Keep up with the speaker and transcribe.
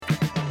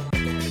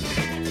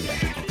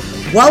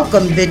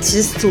Welcome,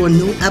 bitches, to a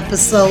new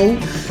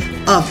episode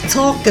of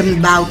Talking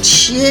About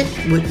Shit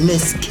with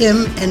Miss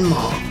Kim and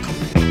Mark.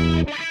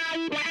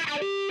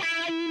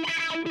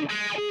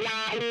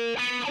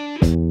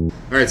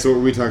 All right, so what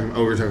were we talking about?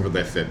 Oh, we were talking about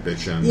that fat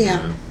bitch.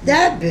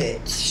 That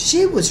bitch.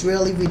 She was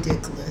really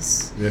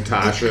ridiculous.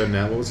 Natasha and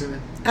that, what was her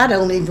name? I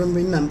don't even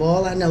remember.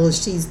 All I know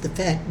is she's the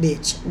fat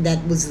bitch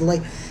that was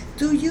like,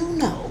 do you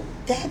know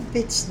that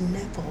bitch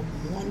never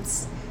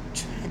once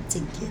tried to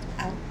get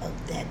out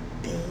of that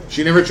bed?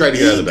 She never tried to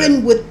get out of the bed.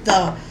 Even with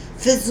the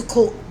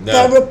physical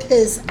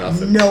therapist,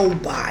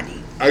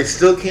 nobody. I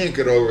still can't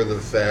get over the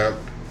fact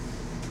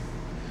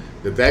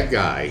that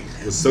guy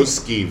was so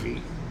skeevy,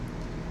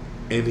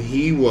 and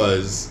he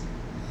was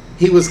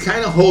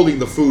kind of holding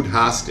the food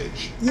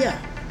hostage. Yeah.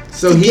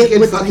 So he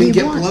can fucking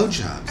get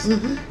blowjobs.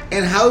 Mm-hmm.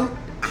 And how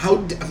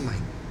my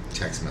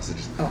text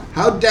messages. Oh.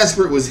 How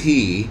desperate was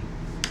he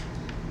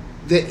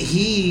that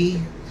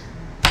he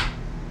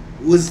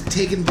was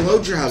taking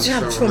blowjobs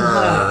from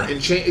her in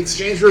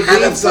exchange for pizza? How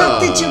the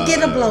fuck did you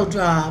get a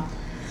blowjob?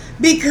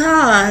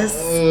 Because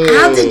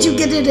how did you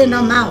get it in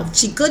her mouth?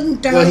 She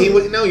couldn't turn. Well,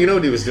 you know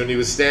what he was doing? He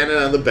was standing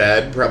on the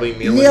bed, probably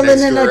kneeling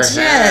next in to her chest.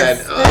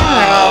 head.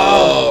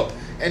 Oh,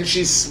 and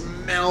she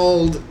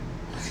smelled.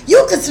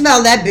 You could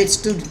smell that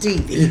bitch through the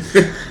TV.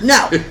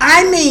 No,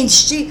 I mean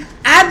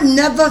I've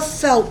never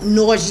felt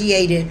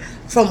nauseated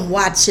from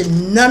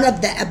watching none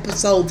of the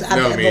episodes I've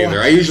ever watched. No, me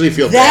either. I usually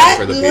feel bad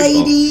for the people. That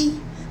lady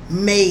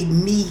made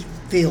me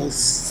feel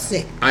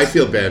sick. I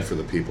feel bad for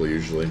the people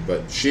usually,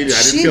 but I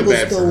didn't feel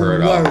bad for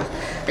her at all.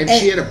 And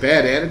she had a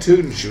bad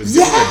attitude, and she was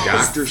giving the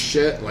doctor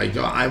shit. Like,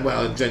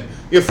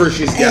 first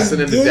she's guessing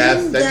him to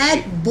death.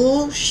 That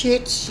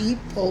bullshit she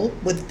pulled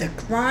with the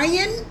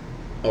crying.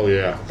 Oh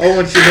yeah. Oh,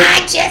 and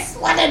I just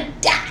want to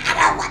die. I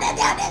don't want to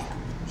do this.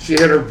 She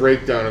had her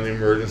breakdown in the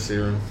emergency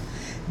room.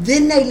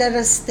 Then they let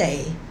her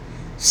stay.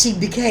 She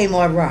became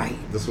all right.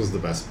 This was the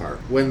best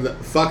part. When the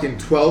fucking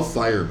 12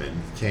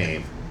 firemen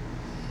came,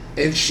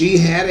 and she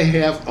had to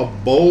have a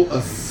bowl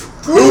of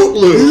Fruit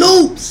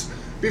Loops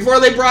before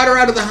they brought her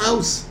out of the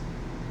house.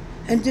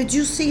 And did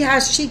you see how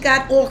she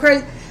got all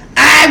crazy?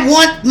 I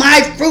want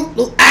my Fruit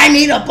Loop. I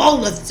need a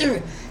bowl of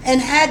cereal. And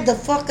had the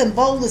fucking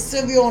bowl of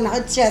cereal on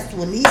her chest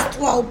when these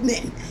 12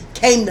 men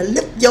came to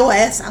lift your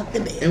ass out the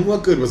bed. And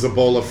what good was a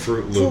bowl of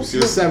Fruit Loops?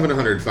 You're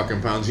 700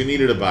 fucking pounds. You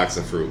needed a box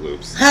of Fruit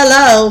Loops.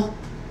 Hello.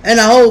 And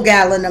a whole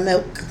gallon of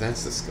milk.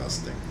 That's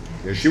disgusting.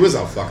 Yeah, she was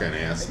a fucking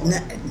asshole.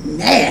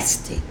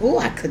 Nasty. Oh,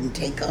 I couldn't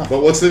take her.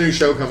 But what's the new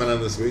show coming on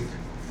this week?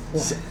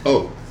 What?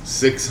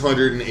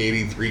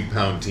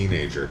 683-pound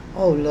teenager.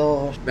 Oh,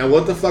 Lord. Now,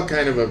 what the fuck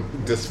kind of a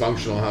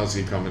dysfunctional house are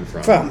you coming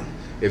from?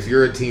 If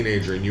you're a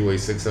teenager and you weigh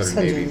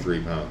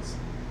 683 pounds.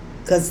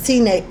 Because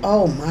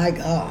oh my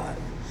God.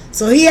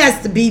 So he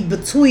has to be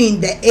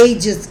between the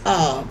ages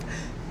of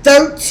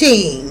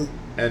 13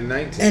 and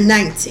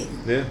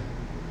 19. Yeah.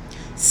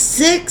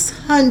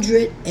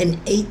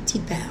 680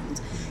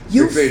 pounds.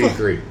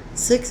 683.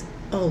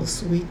 Oh,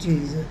 sweet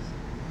Jesus.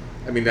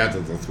 I mean, not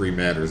that the 3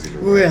 matters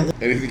either way. Really?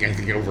 Anything I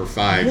think over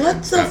 5.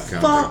 What the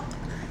fuck?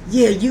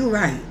 Yeah, you're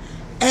right.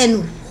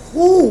 And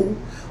who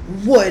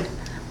would...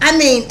 I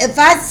mean, if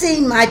I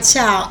seen my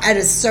child at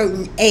a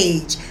certain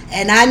age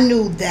and I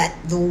knew that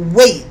the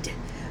weight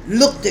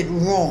looked it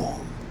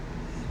wrong,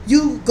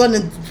 you're going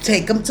to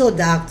take them to a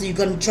doctor. You're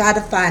going to try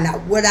to find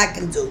out what I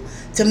can do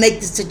to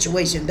make the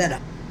situation better.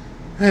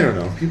 I don't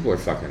know. People are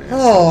fucking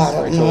assholes. Oh, I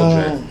don't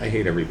know. I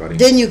hate everybody.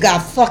 Then you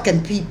got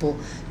fucking people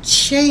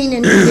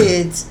chaining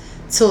kids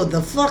to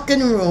the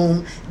fucking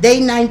room. They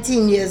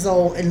 19 years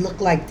old and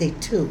look like they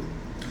 2.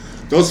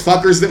 Those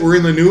fuckers that were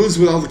in the news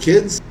with all the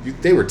kids,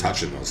 they were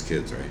touching those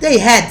kids, right? They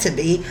had to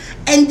be.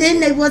 And then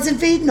they wasn't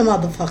feeding the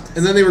motherfuckers.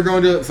 And then they were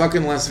going to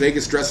fucking Las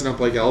Vegas dressing up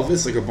like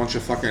Elvis, like a bunch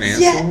of fucking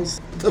assholes.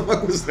 Yeah. What the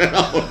fuck was that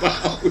all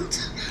about?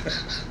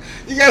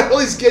 You got all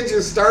these kids,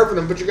 you're starving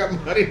them, but you got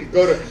money to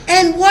go to...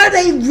 And were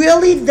they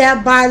really their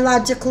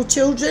biological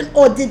children,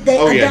 or did they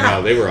adopt? Yeah,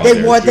 no, they were all they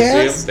theirs. Were Did you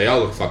theirs? see them? They all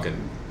look fucking...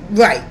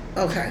 Right,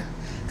 okay.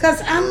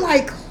 Because I'm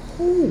like,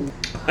 who?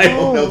 I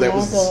don't know, that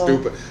was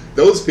stupid.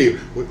 Those people,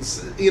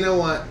 you know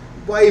what?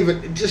 Why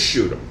even, just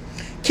shoot them.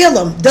 Kill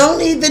them.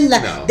 Don't even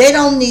No. They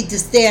don't need to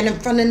stand in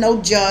front of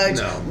no judge.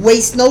 No.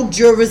 Waste no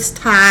juror's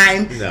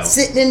time. No.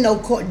 Sitting in no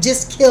court.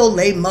 Just kill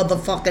they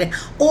motherfucker.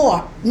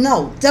 Or,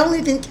 no, don't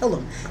even kill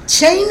them.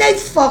 Chain they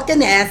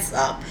fucking ass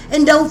up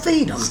and don't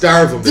feed them.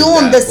 Starve them. Do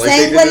them the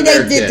same way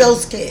they did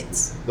those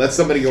kids. Let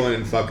somebody go in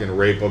and fucking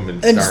rape them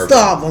and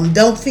starve them.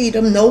 Don't feed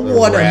them. No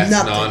water,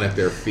 nothing. On at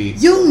their feet.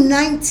 You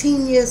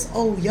 19 years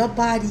old. Your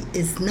body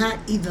is not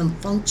even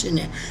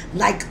functioning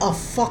like a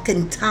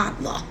fucking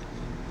toddler.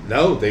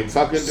 No, they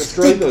fucking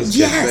destroyed those kids.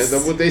 Yes.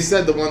 They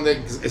said the one that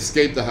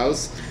escaped the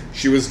house,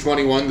 she was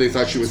 21, they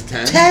thought she was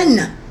 10.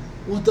 10.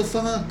 What the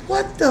fuck?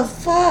 What the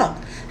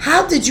fuck?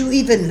 How did you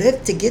even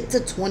live to get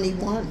to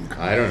 21?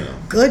 I don't know.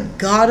 Good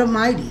God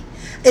Almighty.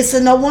 It's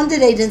no wonder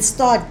they didn't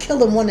start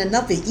killing one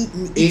another,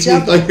 eating each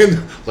other.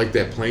 Like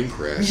that plane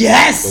crash.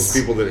 Yes. Those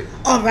people that...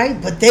 All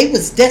right, but they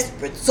was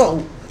desperate,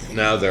 so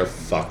Now they're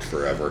fucked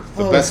forever.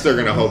 The best they're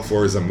going to hope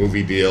for is a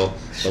movie deal.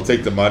 They'll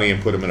take the money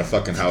and put them in a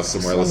fucking house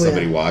somewhere, let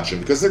somebody watch them.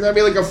 Because they're going to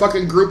be like a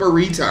fucking group of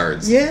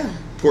retards. Yeah.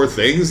 Poor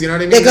things, you know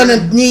what I mean? They're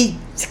going to need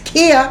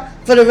care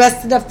for the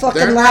rest of their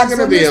fucking lives. They're not going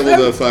to be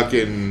able to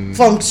fucking...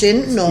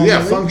 function, normally.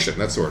 Yeah, function.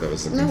 That's what I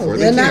was looking for.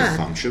 They can't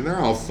function. They're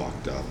all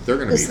fucked up. They're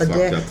going to be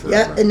fucked up forever.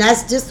 Yeah, and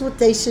that's just what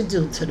they should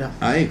do to them.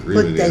 I agree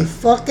with you. Put their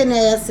fucking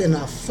ass in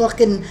a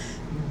fucking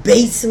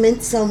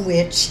basement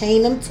somewhere,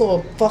 chain them to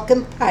a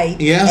fucking pipe,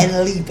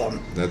 and leave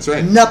them. That's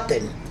right.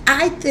 Nothing.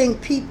 I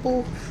think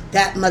people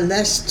that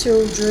molest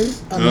children,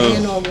 a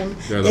man or woman,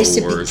 they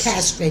should be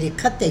castrated,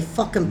 cut their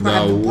fucking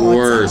private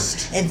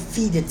parts out, and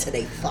feed it to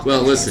their fucking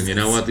Well, listen, asses. you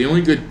know what? The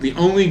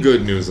only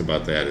good news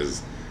about that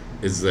is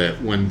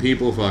that when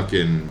people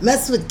fucking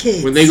mess with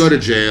kids, when they go to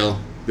jail,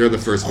 they're the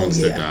first ones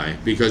to die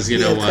because you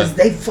know what? Because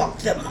they fuck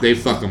them up. They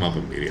fuck them up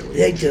immediately.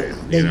 They do.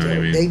 They do. What I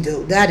mean? They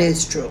do. That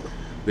is true.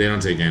 They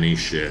don't take any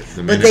shit.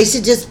 But they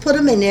should just put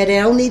them in there. They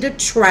don't need a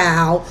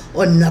trial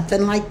or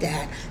nothing like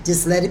that.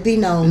 Just let it be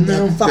known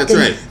that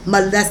fucking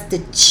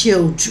molested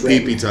children.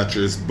 Pee-pee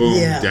touchers. Boom.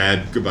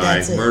 Dad.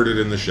 Goodbye. Murdered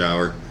in the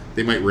shower.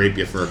 They might rape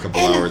you for a couple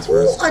hours.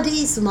 Who are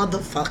these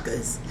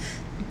motherfuckers?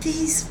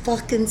 These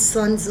fucking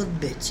sons of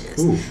bitches.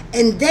 Ooh.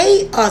 And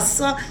they are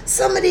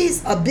some of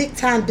these are big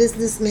time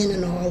businessmen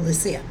and all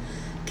this here.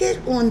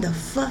 Get on the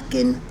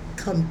fucking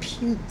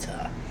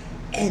computer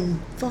and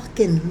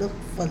fucking look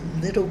for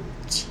little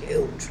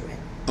children.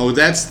 Oh,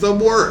 that's the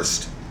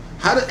worst.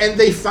 And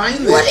they find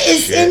this what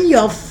is shit in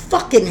your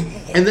fucking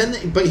head? And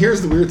then, but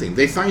here's the weird thing: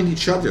 they find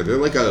each other. They're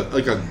like a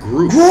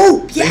group.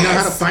 Yes. They know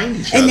how to find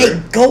each and other.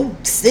 And they go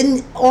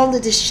send all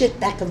of this shit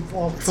back and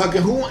forth.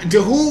 Fucking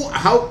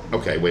how?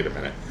 Okay, wait a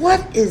minute.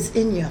 What is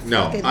in your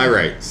fucking head? All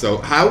right. So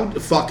how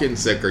fucking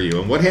sick are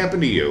you? And what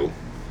happened to you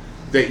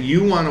that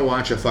you want to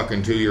watch a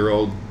fucking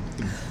 2-year-old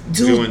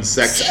doing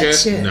sex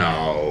shit?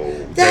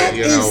 No. That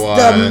is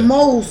the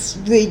most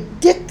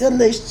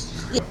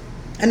ridiculous shit.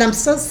 And I'm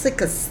so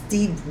sick of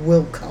Steve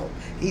Wilkos,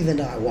 even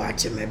though I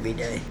watch him every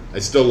day. I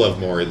still love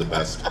Maury the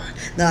best.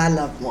 No, I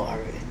love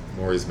Maury.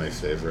 Maury's my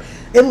favorite.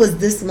 It was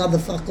this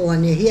motherfucker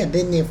on there. He had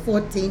been there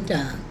 14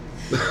 times.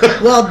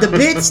 Well, the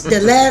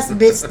last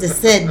bitch that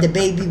said the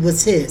baby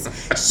was his.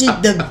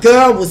 The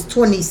girl was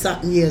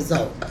 20-something years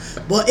old.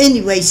 Well,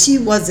 anyway, she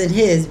wasn't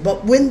his.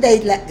 But when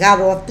they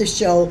got off the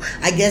show,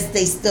 I guess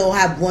they still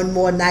have one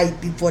more night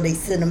before they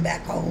send him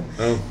back home.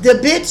 Oh. The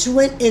bitch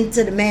went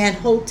into the man's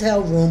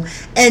hotel room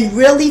and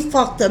really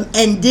fucked him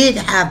and did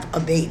have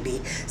a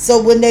baby.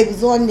 So when they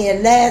was on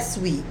there last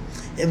week,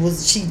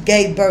 she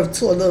gave birth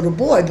to a little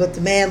boy, but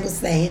the man was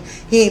saying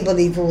he didn't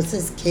believe it was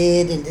his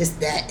kid and this,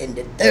 that, and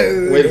the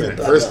third. Wait a minute.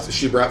 First,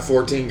 she brought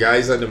 14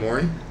 guys onto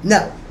Maury?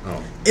 No.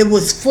 Oh. It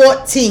was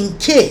 14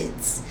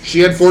 kids. She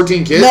had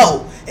 14 kids?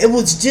 No. It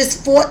was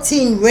just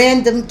 14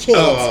 random kids.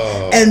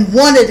 Oh. And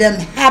one of them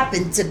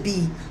happened to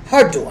be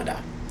her daughter.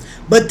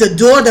 But the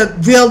daughter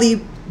really,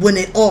 when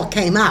it all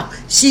came out,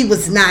 she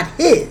was not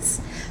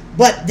his.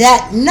 But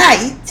that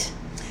night,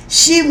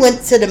 she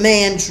went to the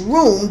man's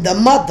room, the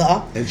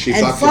mother, and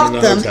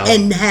fucked him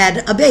and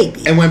had a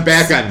baby. And went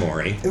back on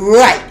Maury.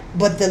 Right.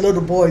 But the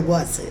little boy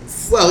was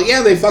his. Well,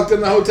 yeah, they fucked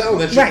in the hotel.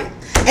 Right.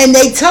 And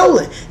they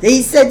told her.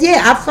 He said,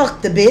 yeah, I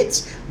fucked the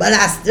bitch, but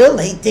I still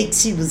ain't think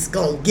she was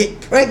going to get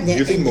pregnant.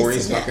 You think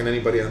Maury's fucking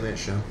anybody on that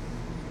show?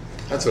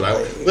 That's what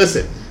I...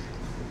 Listen,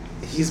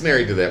 he's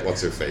married to that,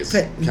 what's-her-face?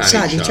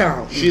 Connie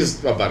Charles. She's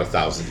about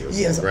 1,000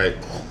 years old, right?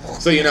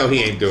 So you know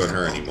he ain't doing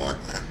her anymore.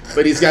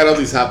 But he's got all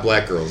these hot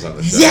black girls on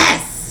the show.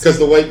 Yes! Because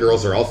the white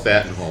girls are all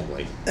fat and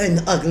homely.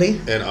 And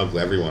ugly. And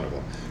ugly, every one of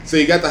them. So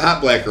you got the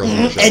hot black girls on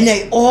the show. And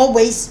they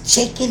always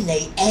shaking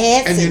their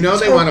ass. And you know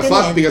they want to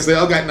fuck because they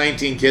all got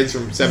 19 kids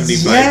from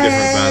 75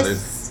 different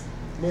fathers.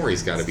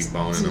 Maury's got to be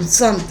boning them.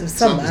 Something's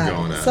going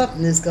on.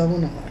 Something is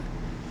going on.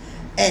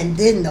 And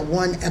then the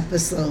one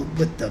episode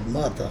with the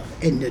mother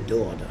and the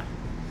daughter.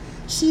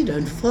 She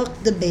done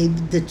fucked the baby,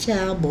 the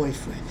child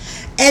boyfriend.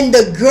 And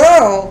the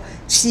girl,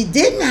 she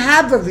didn't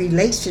have a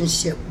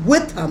relationship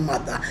with her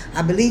mother.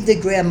 I believe the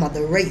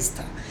grandmother raised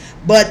her.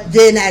 But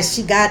then as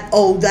she got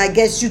older, I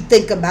guess you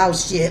think about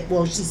shit.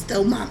 Well, she's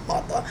still my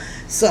mother.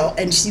 So,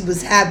 and she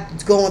was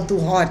going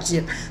through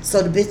hardship.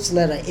 So the bitch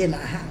let her in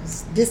her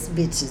house. This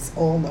bitch is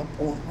all up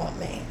on her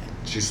man.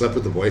 She slept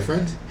with the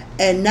boyfriend?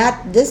 And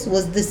this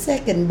was the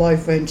second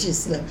boyfriend she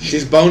slept with.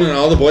 She's boning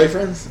all the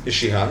boyfriends? Is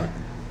she hot?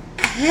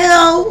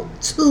 Hell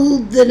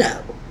to the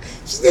no.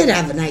 She did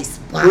have a nice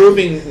body.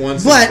 Proving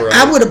once and for all. But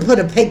I would have put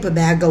a paper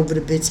bag over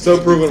the bitch.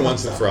 So proving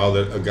once and for all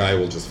that a guy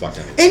will just fuck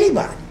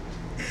anybody.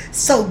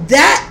 So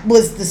that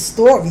was the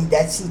story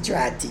that she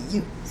tried to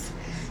use.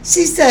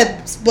 She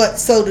said,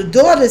 so the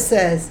daughter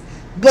says,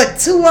 but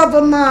two of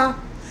them, Ma,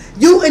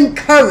 you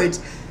encourage,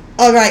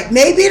 all right,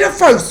 maybe the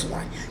first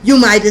one, you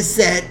might have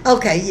said,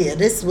 okay, yeah,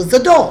 this was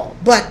a doll.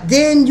 But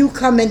then you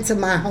come into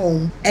my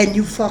home and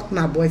you fuck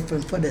my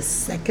boyfriend for the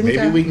second time.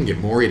 Maybe we can get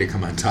Maury to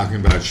come on talking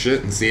about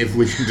shit and see if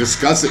we can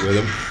discuss it with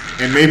him.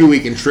 And maybe we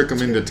can trick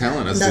him into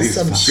telling us that he's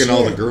fucking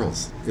all the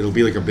girls. It'll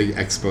be like a big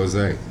expose.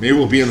 Maybe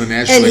we'll be in the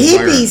National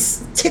Enquirer. And he be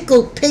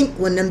tickled pink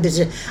when them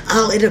bitches,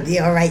 oh, it'll be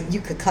all right,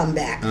 you could come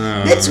back.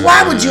 Bitch,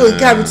 why would you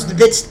encourage the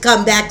bitch to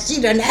come back? She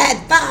done had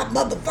 5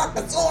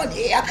 motherfuckers on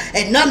here,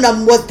 and none of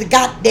them was the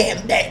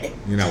goddamn daddy.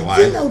 You know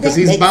why? Because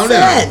he's boning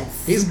them.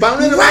 He's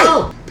boning them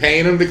out.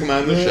 Paying them to come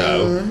on the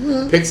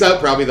show. Picks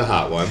out probably the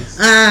hot ones.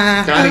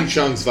 Connie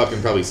Chung's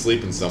fucking probably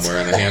sleeping somewhere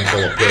on a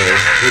handful of pills.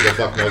 Who the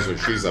fuck knows what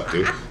she's up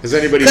to? Has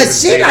anybody even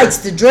seen her? Because she likes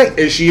to drink.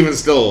 Is she even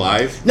still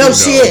alive? No,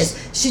 she is.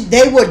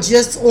 They were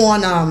just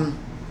on,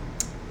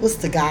 what's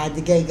the guy, the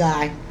gay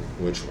guy?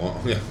 Which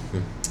one? Yeah.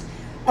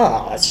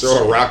 Oh,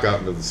 throw a rock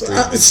out into the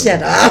street.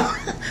 Shut up.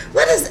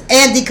 What is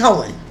Andy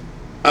Cohen?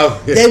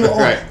 Oh, yeah, they were on,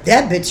 right.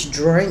 That bitch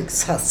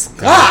drinks her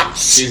scotch.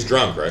 She's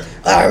drunk, right?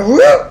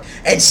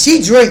 And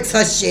she drinks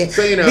her shit.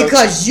 So, you know,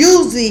 because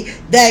usually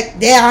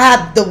they'll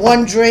have the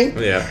one drink,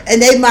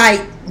 and they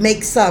might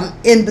make some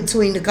in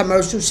between the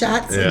commercial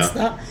shots and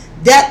stuff.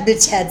 That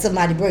bitch had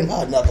somebody bring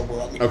her another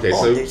one. Okay,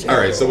 so all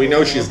right, so we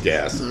know she's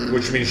gassed,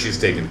 which means she's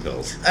taking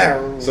pills.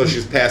 So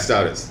she's passed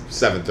out at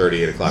 7:30,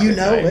 8 o'clock. You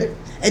know it.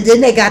 And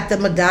then they got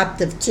them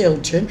adoptive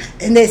children,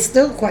 and they're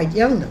still quite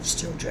young, those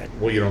children.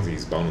 Well, you don't think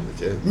he's boning the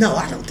kids? No,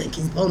 I don't think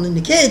he's boning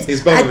the kids.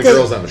 He's boning the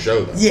girls on the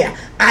show, though. Yeah.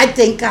 I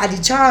think Gotti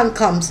Chan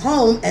comes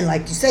home, and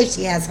like you say,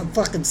 she has her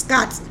fucking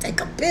scotch and take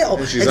a pill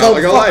and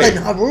go fuck in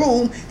her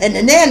room, and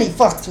the nanny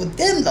fucks with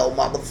them, though,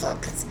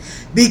 motherfuckers.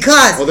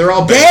 Because they're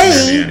all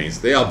banging their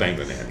nannies. They all bang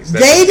the nannies.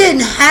 They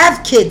didn't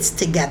have kids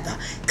together.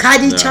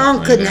 Gotti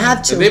Chan couldn't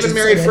have children. They've been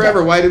married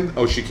forever. Why didn't?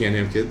 Oh, she can't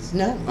have kids?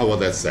 No. Oh, well,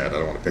 that's sad. I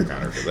don't want to pick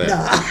on her for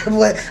that. No,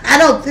 well, I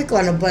don't pick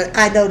on her, but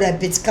I know that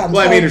bitch comes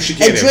home if she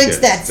can't and drinks kids,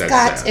 that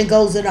scotch and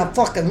goes in her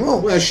fucking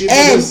room. Well, she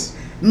does.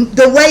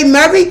 The way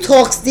Murray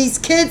talks, these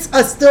kids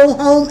are still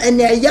home and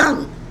they're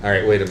young. All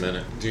right, wait a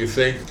minute. Do you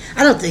think?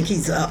 I don't think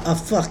he's a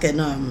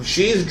fucking.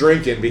 She's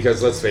drinking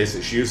because, let's face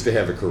it, she used to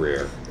have a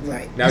career.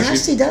 Right. Now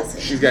she doesn't.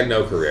 She's got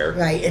no career.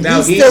 Right. And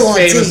now he's still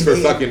famous for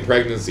fucking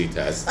pregnancy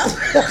tests.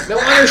 No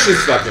wonder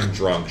she's fucking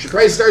drunk. She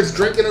probably starts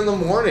drinking in the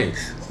morning.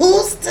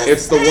 Who's to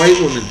It's the white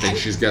woman thing.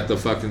 She's got the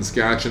fucking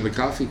scotch in the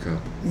coffee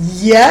cup.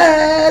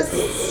 Yes.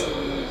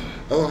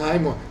 Oh, hi,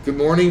 good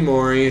morning,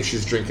 Maury. And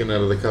she's drinking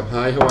out of the cup.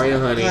 Hi, how are you,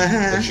 honey?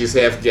 And she's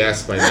half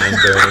gassed by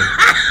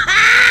 9:30.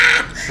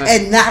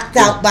 And knocked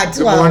out by 12.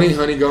 Good morning,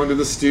 honey. Going to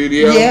the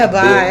studio. Yeah,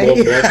 bye.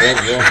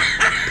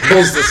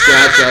 Pulls the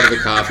scotch out of the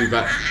coffee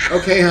pot.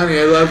 Okay, honey,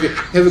 I love you.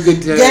 Have a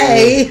good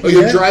day. Oh,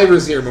 your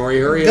driver's here,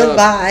 Maury. Hurry up.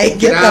 Goodbye.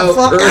 Get out. The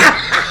fuck out.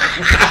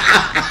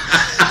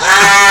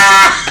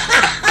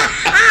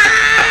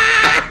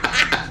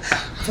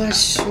 For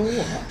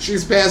sure.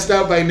 She's passed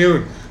out by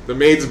noon. The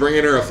maid's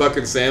bringing her a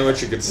fucking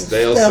sandwich. It gets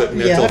stale sitting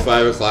there till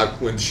 5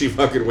 o'clock when she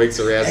fucking wakes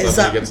her ass up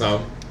when she gets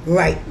home.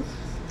 Right.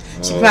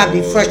 She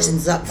probably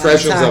freshens up.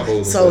 Freshens up a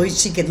little so bit.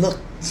 She can look.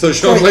 So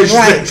she'll like she's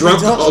been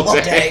drunk all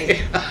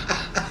day.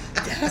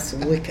 That's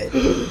wicked.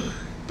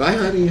 Bye,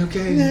 honey.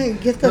 Okay. Yeah,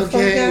 get the fuck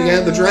out. Yeah,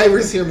 the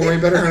driver's here, Maury.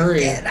 Better hurry.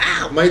 Get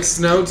out. Might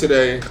snow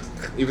today,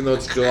 even though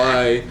it's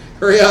July.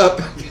 Hurry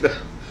up.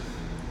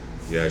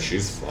 Yeah,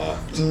 she's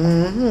fucked.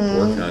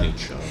 Poor Connie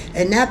Chung.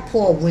 And that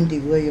poor Wendy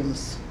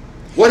Williams.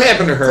 What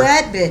happened to her?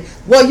 That bit.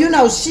 Well, you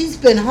know, she's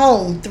been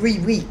home 3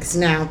 weeks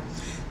now.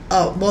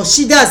 Well,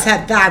 she does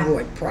have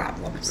thyroid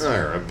problems.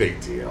 A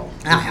big deal.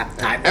 I have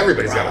thyroid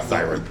Everybody's got a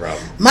thyroid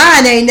problem.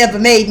 Mine ain't never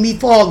made me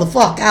fall the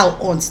fuck out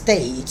on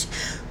stage.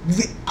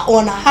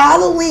 On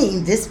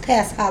Halloween, this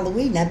past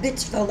Halloween, that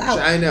bitch fell out.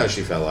 I know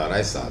she fell out.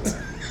 I saw that.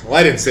 Well,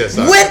 I didn't see it.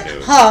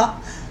 With her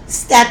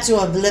Statue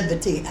of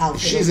Liberty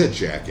outfit. She's a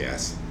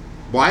jackass.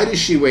 Why does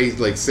she weigh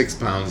like 6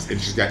 pounds and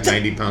she's got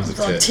 90 pounds of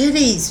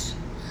titties?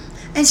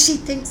 And she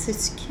thinks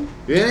it's cute.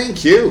 It ain't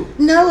cute.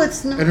 No,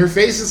 it's not. And her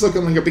face is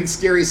looking like a big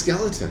scary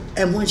skeleton.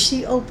 And when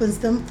she opens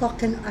them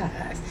fucking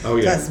eyes. Oh,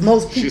 yeah. Because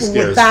most people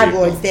with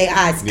thyroids, their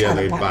eyes kind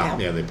of pop out.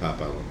 Yeah, they pop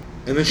out.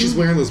 And then she's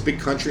wearing those big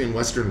country and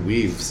western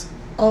weaves.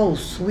 Oh,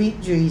 sweet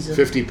Jesus.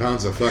 50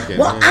 pounds of fucking...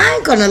 Well, I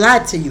ain't going to lie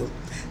to you.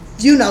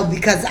 You know,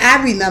 because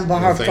I remember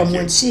her from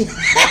when she...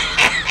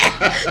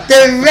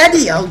 the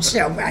radio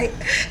show, right?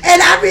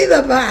 And I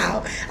remember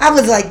how I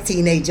was like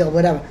teenage or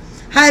whatever.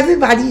 How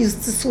everybody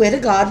used to swear to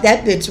God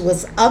that bitch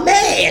was a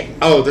man.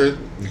 Oh,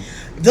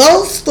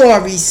 those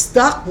stories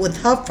stuck with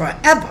her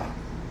forever.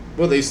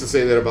 Well, they used to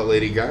say that about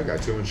Lady Gaga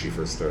too when she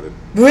first started.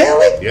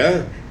 Really?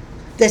 Yeah.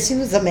 That she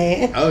was a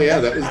man. Oh yeah,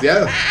 that was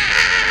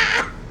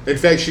In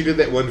fact, she did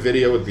that one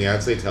video with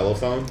Beyonce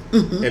Telephone,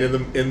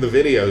 and in the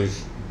video,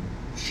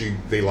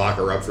 they lock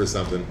her up for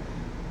something,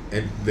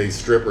 and they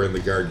strip her, and the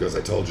guard goes,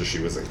 "I told you she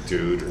was a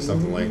dude," or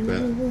something like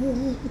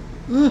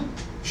that.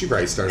 She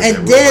probably started that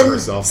rumor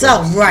herself.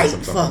 So right,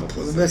 fuck.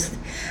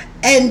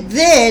 And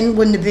then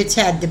when the bitch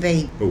had the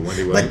baby,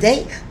 but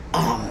they,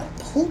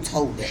 who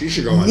told it? She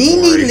should go on.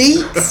 Nene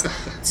Leakes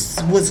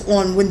was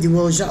on Wendy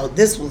Williams' show.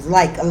 This was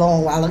like a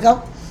long while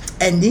ago,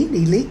 And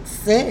NeNe Leakes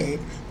said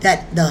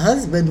that the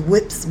husband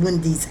whips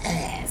Wendy's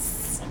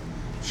ass.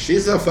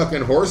 She's a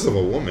fucking horse of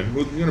a woman.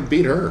 Who's gonna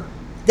beat her?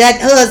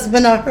 That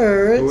husband of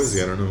hers. Who is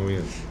he? I don't know who he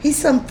is. He's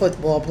some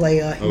football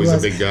player. He's a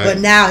big guy? But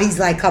now he's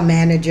like her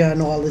manager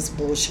and all this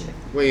bullshit.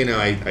 Well, you know,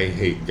 I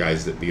hate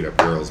guys that beat up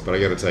girls, but I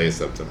gotta tell you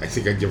something. I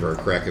think I'd give her a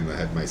crack in the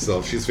head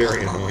myself. She's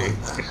very annoying.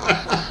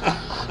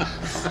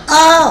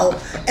 Oh,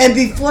 and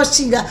before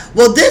she died,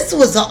 well, this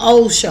was an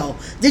old show.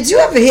 Did you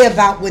ever hear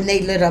about when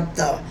they lit up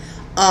the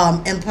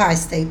Empire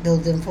State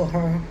Building for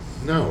her?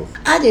 No.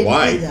 I didn't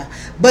either.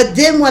 But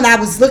then when I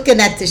was looking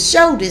at the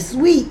show this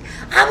week,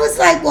 I was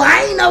like, well,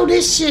 I ain't know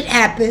this shit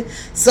happened.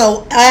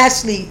 So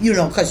Ashley, you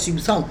know, because she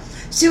was home,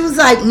 she was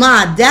like,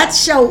 Ma, that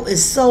show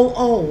is so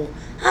old.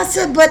 I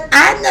said, but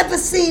I never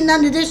seen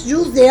none of this.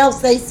 Usually they'll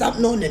say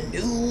something on the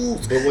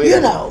news. But wait,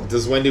 you know.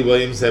 Does Wendy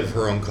Williams have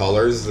her own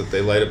colors that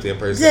they light up the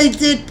Empire State? They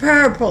did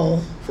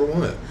purple. For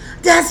what?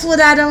 That's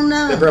what I don't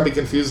know. They probably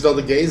confused all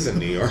the gays in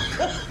New York.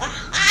 I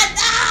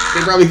know.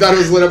 They probably thought it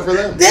was lit up for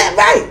them. That's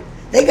right.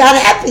 They got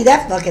happy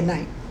that fucking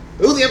night.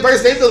 Ooh, the Empire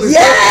State Building.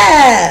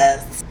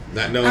 Yes.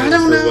 Not knowing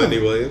it was for Wendy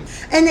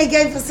Williams. And they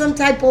gave her some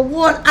type of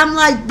award. I'm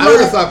like, I would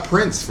have thought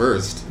Prince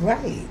first.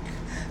 Right.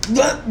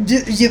 But,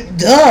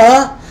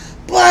 duh.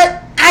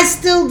 But I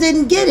still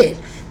didn't get it.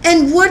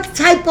 And what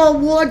type of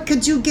award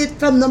could you get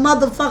from the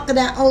motherfucker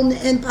that owned the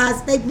Empire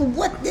State? But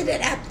what did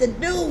it have to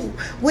do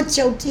with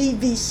your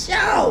TV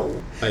show?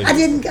 I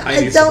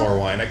need some more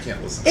wine. I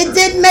can't listen to it.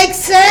 Didn't make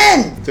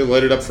sense. They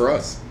light it up for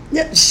us.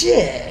 Yeah,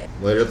 shit.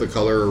 Light up the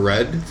color of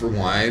red for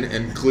wine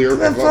and clear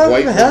for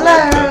white for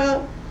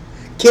hello.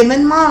 Kim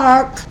and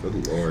Mark.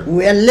 Good Lord.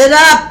 We're lit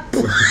up.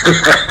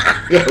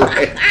 Yeah,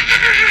 right.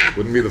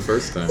 Wouldn't be the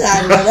first time.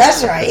 I know,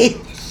 that's right.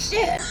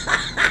 Shit.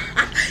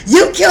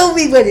 You kill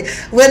me with it.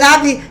 When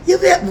I be, you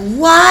be,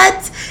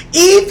 what?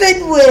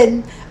 Even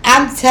when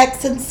I'm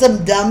texting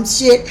some dumb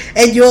shit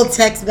and you'll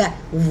text back,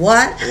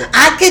 what?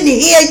 I can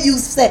hear you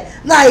say,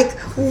 like,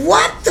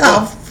 what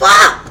the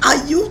fuck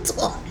are you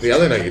talking? The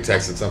other night you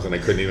texted something I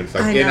couldn't even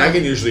find. And I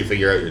can usually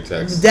figure out your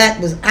text.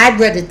 I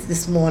read it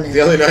this morning.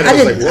 The other night I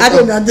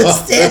didn't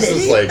understand it.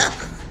 This is like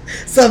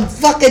some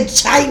fucking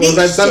Chinese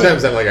shit.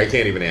 Sometimes I'm like, I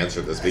can't even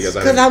answer this because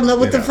I don't know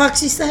what the fuck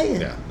she's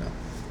saying. Yeah.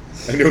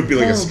 I knew it would be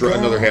like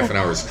another half an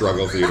hour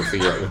struggle for you to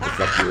figure out what the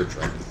fuck you were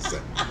trying to say.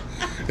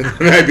 And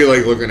then I'd be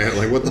like looking at it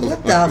like, what the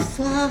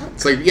fuck?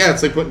 It's like,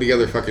 it's like putting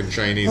together fucking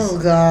Chinese. Oh,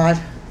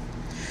 God.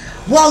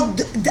 Well,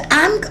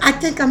 I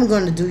think I'm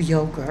going to do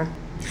yoga.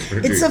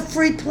 It's a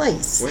free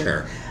place.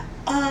 Where?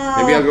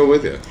 Maybe I'll go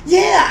with you.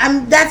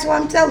 Yeah, that's what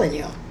I'm telling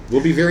you.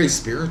 We'll be very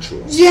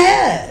spiritual.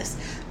 Yes.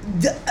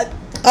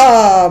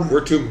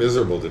 We're too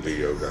miserable to do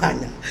yoga. I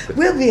know.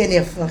 We'll be in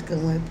there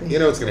fucking with me. You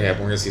know what's going to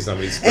happen? We're going to see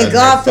somebody spread and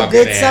God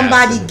forbid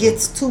somebody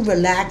gets too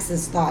relaxed and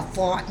start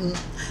farting.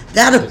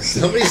 If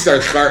somebody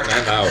starts farting,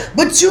 I'm out.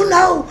 But you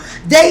know,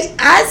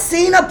 I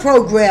seen a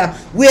program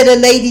where the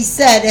lady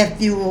said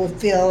if you will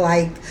feel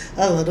like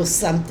a little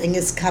something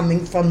is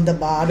coming from the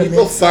bottom.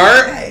 People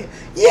fart?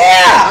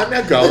 Yeah. I'm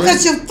not going.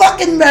 Because you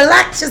fucking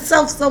relax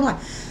yourself so much.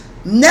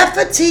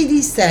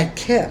 Nefertiti said,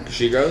 Kim.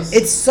 She goes?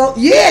 It's so,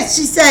 yeah,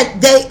 she said,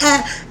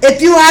 if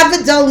you have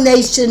a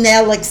donation,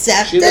 they'll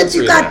accept it.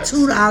 You got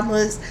 $2,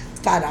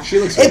 $5. She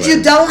looks if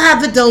you don't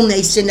have a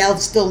donation, they'll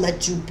still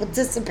let you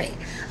participate.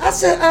 I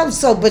said,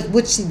 but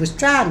what she was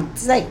trying to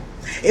say,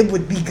 it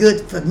would be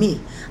good for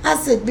me. I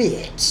said,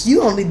 bitch,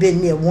 you only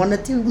been there 1 or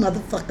 2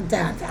 motherfucking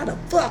times. How the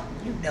fuck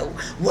you know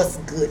what's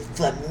good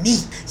for me?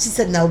 She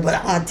said, no, but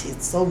Auntie,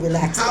 it's so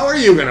relaxing. How are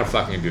you going to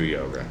fucking do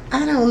yoga?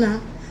 I don't know.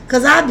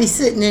 Because I'd be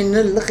sitting in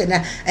there looking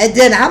at, and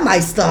then I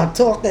might start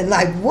talking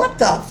like, what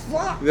the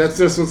fuck? That's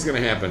just what's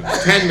going to happen.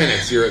 10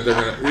 minutes,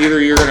 either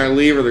you're going to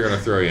leave or they're going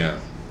to throw you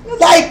out.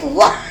 Like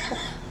what?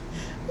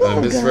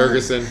 Miss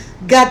Ferguson,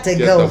 got to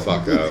go. Get the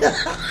fuck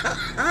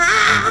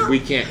out. We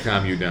can't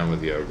calm you down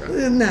with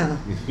yoga. No.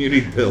 You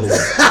need pills.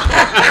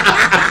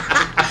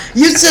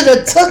 You should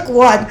have took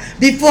one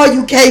before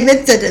you came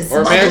into this.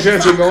 Or imagine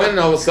if you go in and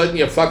all of a sudden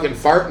you fucking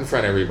fart in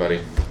front of everybody.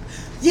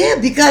 Yeah,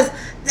 because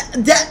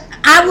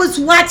I was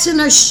watching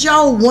a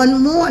show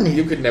one morning.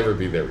 You could never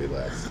be that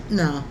relaxed.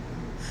 No.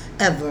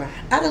 Ever.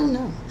 I don't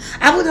know.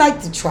 I would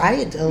like to try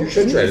it, though. You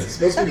should try it. It's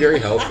supposed to be very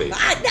healthy.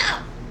 I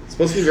know. It's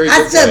supposed to be very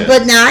I said,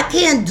 but now I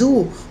can't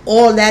do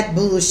all that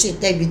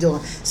bullshit they be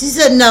doing. She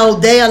said, no,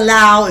 they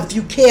allow, if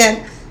you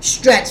can't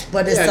stretch,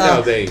 but it's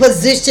a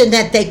position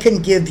that they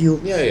can give you.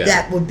 Yeah.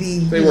 That would be,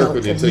 they work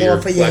with you until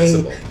you're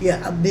flexible.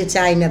 Yeah, bitch,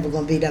 I ain't never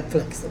going to be that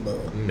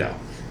flexible. No.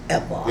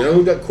 Ever. You know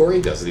who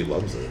Corey does it? He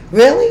loves it.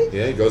 Really?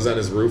 Yeah, he goes on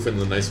his roof in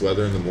the nice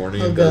weather in the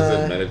morning and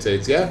does it,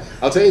 meditates. Yeah,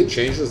 I'll tell you, it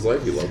changed his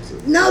life. He loves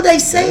it. No, they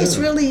say it's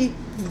really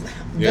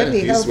very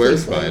he healthy.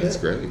 Swears by it. It's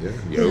great. Yeah.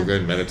 Yoga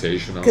and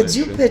meditation. All Could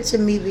you picture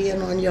me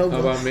being on yoga?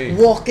 How about me?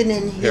 Walking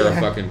in here. Pair of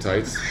fucking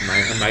tights.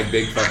 My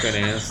big fucking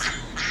ass.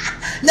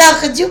 Now,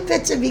 could you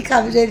picture me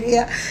coming in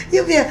here?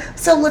 You'll be like,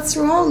 so what's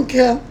wrong,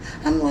 Kim?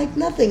 I'm like,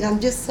 nothing. I'm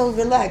just so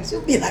relaxed.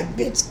 You'll be like,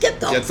 bitch, get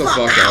the fuck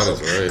out.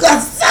 That's right.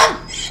 Because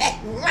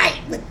something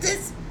right with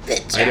this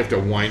bitch. I'd have to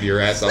wind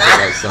your ass up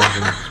about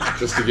something.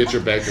 Just to get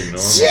your back to normal.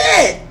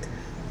 Shit!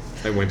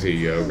 I went to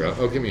yoga.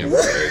 Oh, give me a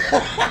break.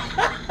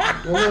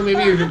 Well,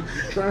 maybe you should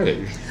try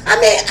it. I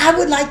mean, I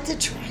would like to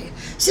try it.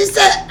 She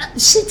said,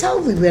 she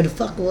told me where the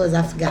fuck it was.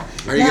 I forgot.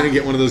 Are you going to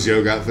get one of those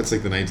yoga outfits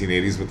like the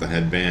 1980s with the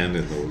headband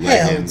and the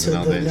leggings and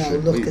all that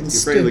shit? Looking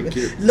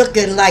stupid.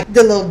 Looking like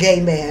the little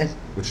gay man.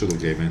 Which little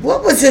gay man?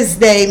 What was his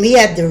name? He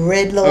had the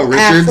red little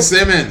Richard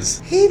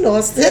Simmons. He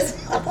lost his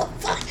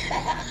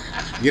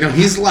motherfucker. You know,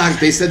 he's locked.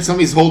 They said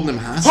somebody's holding him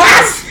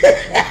hostage.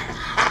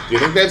 Do you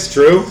think that's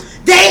true?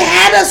 They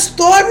had a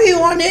story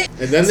on it.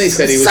 And then they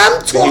said he was...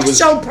 Some talk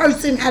show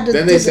person had to...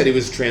 Then they said he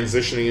was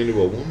transitioning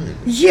into a woman.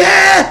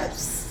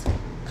 Yes!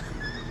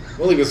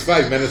 Well, he was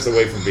 5 minutes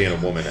away from being a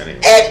woman anyway.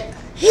 And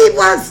he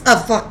was a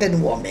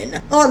fucking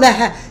woman.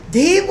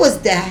 He was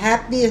the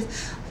happiest.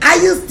 I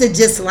used to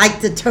just like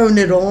to turn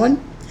it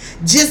on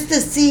just to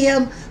see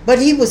him, but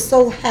he was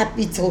so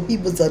happy till he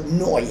was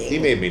annoying. He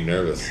made me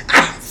nervous.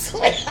 I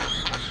swear.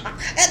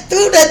 And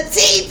through the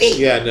TV.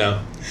 Yeah,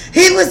 no.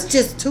 He was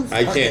just too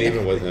fucking... I can't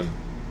even with him.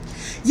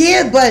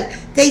 Yeah, but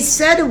they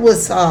said it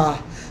was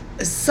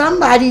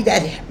somebody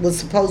that was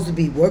supposed to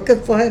be working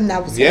for him.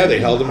 That was they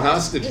held him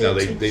hostage. Now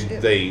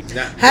they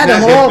had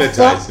him all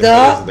fucked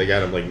up. They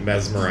got him like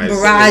mesmerized.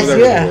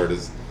 Yeah. The word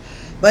is.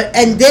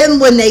 And then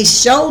when they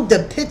showed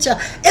the picture,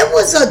 it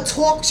was a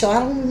talk show. I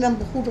don't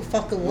remember who the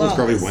fuck it was. It was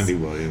probably Wendy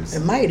Williams.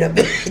 It might have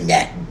been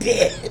that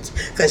bitch,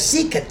 because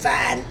she could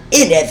find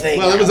anything.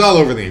 Well, it was all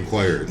over the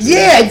Inquirer.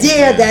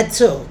 Yeah, that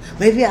too.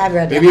 Maybe I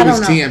read it. Maybe it was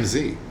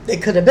TMZ.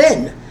 It could have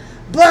been.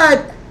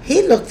 But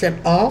he looked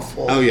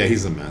awful. Oh, yeah,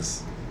 he's a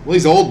mess. Well,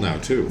 he's old now,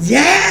 too.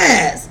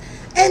 Yes.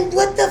 And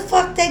what the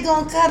fuck they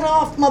gonna cut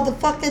off,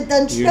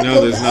 motherfucker? You know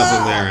there's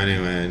nothing there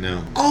anyway, I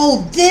know.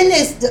 Oh, then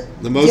it's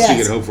the most you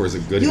could hope for is a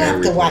good hair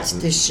replacement. You have to watch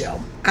this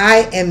show.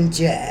 I Am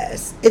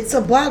Jazz. It's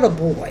about a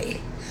boy,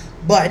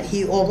 but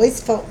he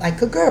always felt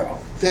like a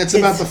girl. That's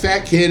about the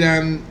fat kid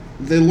on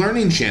the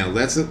Learning Channel.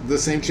 That's the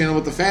same channel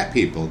with the fat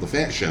people, the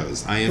fat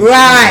shows. I Am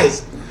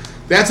Jazz.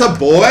 That's a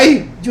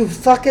boy? You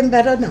fucking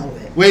better know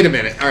it. Wait a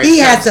minute. All right, he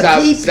has a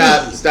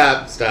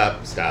PP.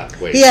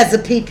 Stop. Wait. He has a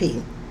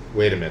PP.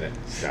 Wait a minute.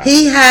 Stop.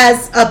 He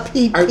has a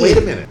PP. All right, wait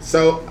a minute.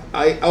 So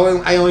I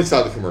only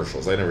saw the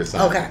commercials. I never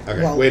saw it. Okay.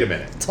 Well, wait a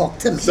minute. Talk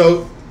to me.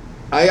 So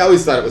I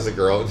always thought it was a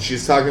girl, and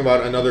she's talking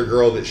about another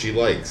girl that she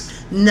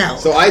likes. No.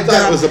 So I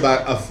thought it was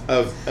about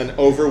an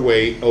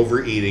overweight,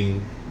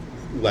 overeating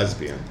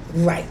lesbian.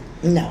 Right.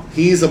 No.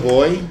 He's a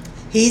boy?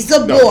 He's a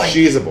boy. No,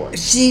 she's a boy.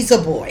 She's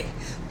a boy.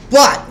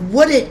 But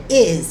what it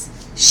is,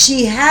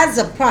 she has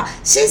a problem.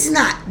 She's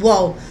not,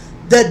 well,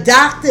 the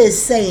doctor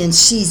is saying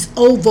she's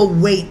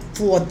overweight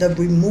for the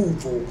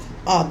removal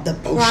of the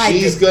private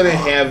she's going to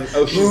have...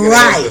 Oh, she's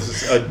right. Going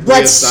to have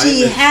but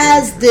she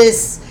has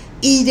this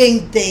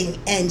eating thing,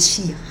 and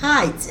she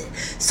hides it.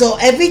 So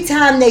every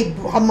time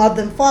her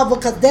mother and father,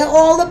 because they're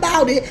all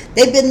about it,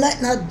 they've been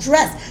letting her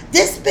dress.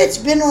 This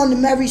bitch been on the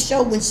Mary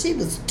Show when she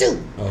was 2.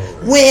 Oh,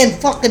 right. Wearing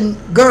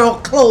fucking girl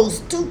clothes,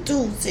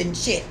 tutus and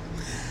shit.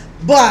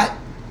 But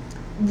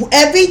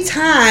every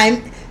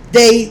time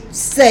they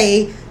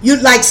say,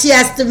 she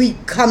has to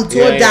come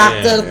to a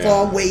doctor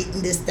for weight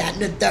and this, that,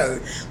 and the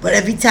third. But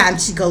every time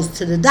she goes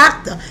to the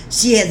doctor,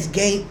 she has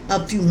gained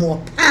a few more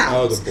pounds.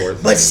 Oh, the poor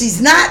thing. But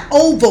she's not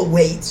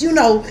overweight,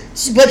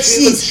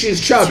 she's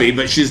chubby,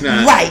 but she's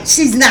not. Right,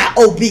 she's not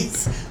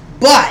obese.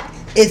 But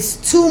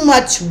it's too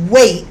much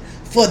weight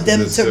for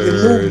them to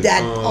remove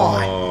that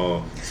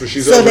part.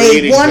 So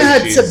they want her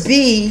to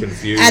be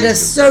at a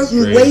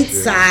certain weight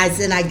size,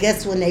 and I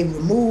guess when they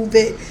remove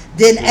it,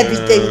 then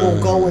everything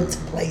will go into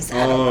place. She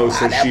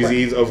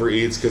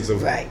overeats because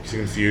of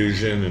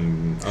confusion,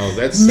 and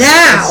that's now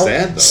that's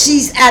sad, though.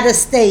 She's at a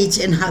stage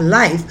in her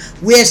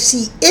life where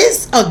she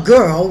is a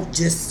girl.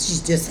 She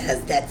just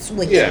has that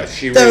swing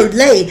third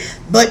leg,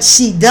 but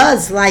she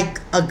does like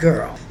a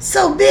girl.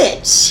 So,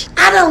 bitch,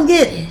 I don't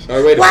get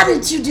it. Why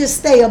didn't you just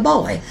stay a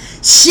boy?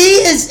 She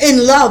is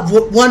in love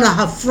with one of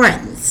her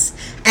friends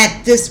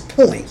at this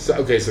point.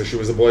 So she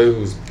was a boy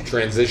who's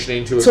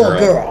transitioning to a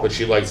girl, but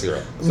she likes a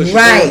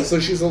girl. So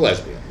she's a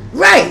lesbian.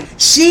 Right.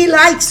 She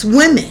likes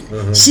women.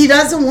 Mm-hmm. She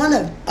doesn't want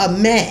a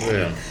man.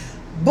 Yeah.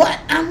 But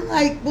I'm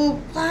like,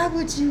 well, why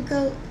would you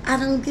go? I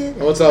don't get it.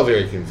 Well, it's all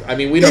very confusing. I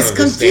mean, we don't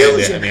understand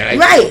it.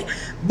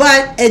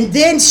 Right. And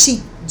then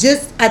she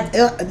just,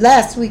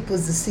 last week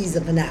was the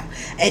season finale,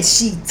 and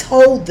she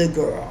told the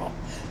girl.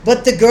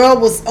 But the girl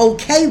was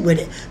okay with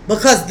it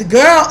because the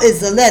girl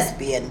is a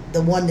lesbian,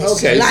 the one that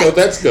she likes. Okay, so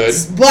that's good.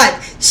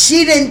 But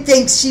she didn't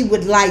think she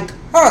would like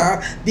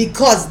her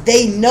because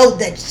they know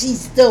that she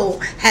still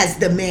has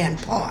the man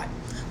part.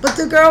 But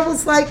the girl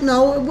was like,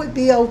 no, it would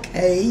be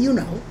okay,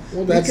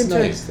 Well, that's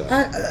nice,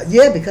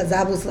 though. Because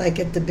I was like,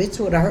 if the bitch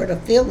would have hurt her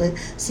feeling,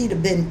 she'd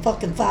have been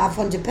fucking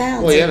 500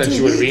 pounds. Well, yeah, then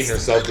she would have eaten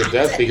herself to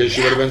death because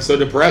she would have been so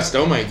depressed.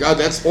 Oh, my God,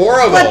 that's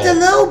horrible. But the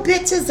little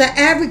bitch is an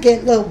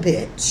arrogant little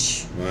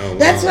bitch. Well,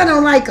 that's why I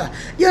don't like her.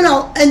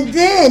 And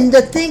then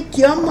to think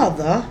your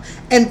mother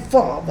and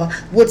father,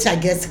 which I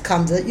guess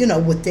comes,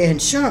 with their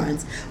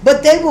insurance.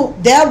 But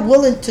they're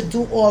willing to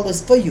do all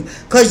this for you,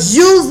 because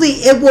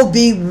usually it will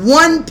be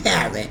one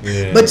parent,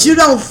 but you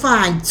don't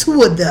find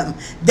two of them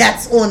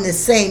that's on the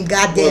same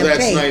goddamn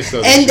page. Nice,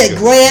 and the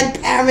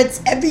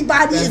grandparents,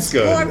 everybody is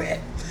for it.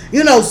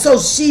 So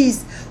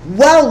she's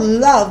well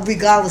loved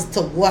regardless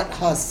to what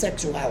her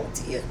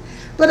sexuality is.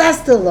 But I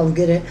still don't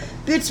get it.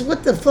 Bitch,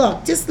 what the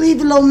fuck? Just leave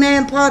the little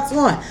man parts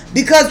on.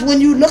 Because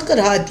when you look at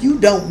her, if you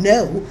don't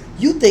know,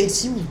 you think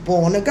she was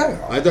born a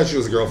girl. I thought she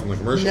was a girl from the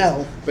commercial.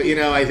 No. But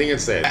I think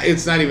it's that.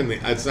 It's not even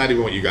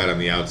what you got on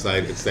the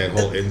outside. It's that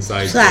whole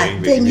inside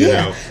thing.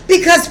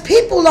 Because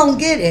people don't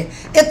get it.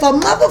 If a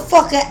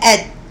motherfucker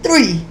at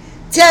 3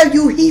 tell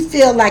you he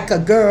feel like a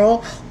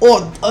girl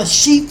or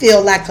she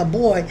feel like a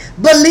boy,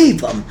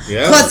 believe him.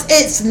 Because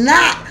it's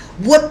not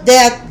what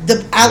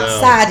the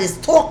outside is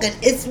talking,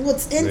 it's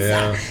what's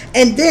inside.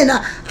 And then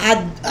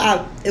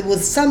I it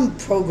was some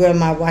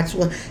program I watched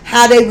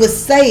how they was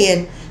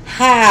saying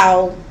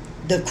how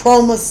the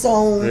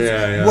chromosomes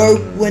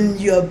work when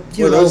you're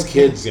those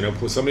kids,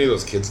 so many of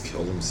those kids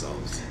kill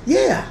themselves.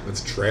 Yeah,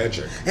 it's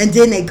tragic. And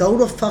then they go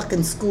to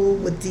fucking school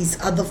with these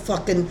other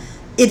fucking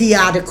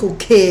idiotical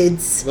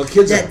kids. Well,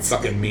 kids are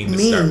fucking mean to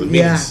start with,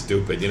 mean and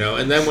stupid,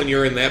 and then when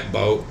you're in that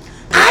boat.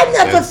 I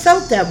never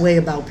felt that way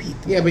about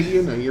people. Yeah, but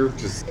you're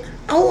just...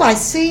 Oh, I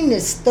seen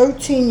this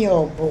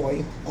 13-year-old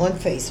boy on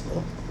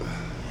Facebook.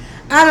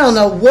 I don't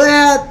know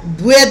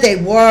where they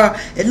were.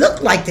 It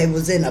looked like they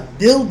was in a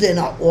building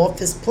or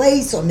office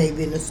place or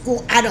maybe in a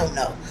school. I don't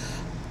know.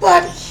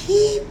 But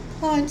he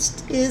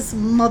punched his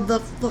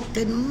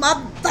motherfucking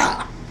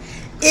mother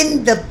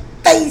in the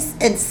face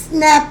and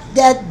snapped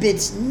that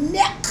bitch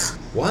neck.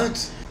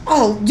 What?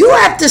 Oh, you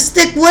have to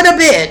stick with a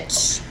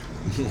bitch.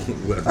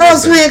 Or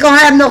else we ain't gonna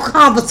have no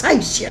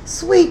conversation.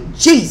 Sweet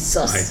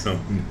Jesus. I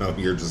don't know.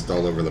 You're just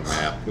all over the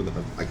map.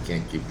 I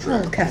can't keep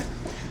track. Okay.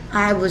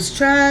 I was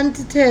trying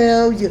to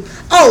tell you.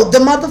 Oh, the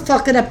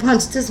motherfucker that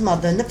punched his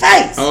mother in the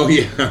face. Oh,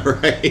 yeah,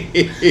 right.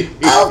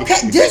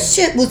 Okay, this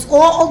shit was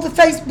all over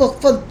Facebook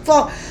for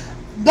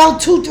about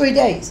 2-3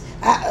 days.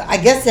 I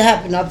guess it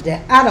happened up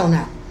there. I don't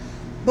know.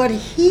 But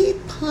he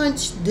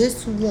punched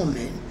this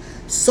woman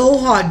so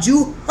hard.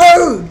 You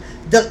heard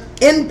the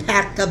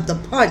impact of the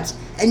punch.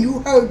 And you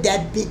heard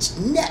that bitch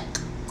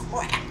neck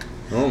crack.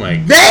 Oh, my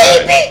God.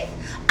 Baby,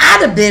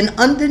 I'd have been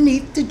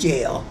underneath the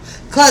jail.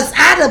 Because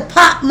I'd have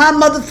popped my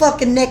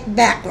motherfucking neck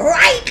back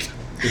right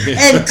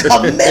and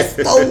commenced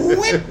the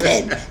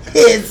whipping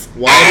his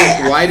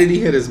ass. Why did he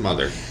hit his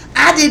mother?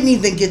 I didn't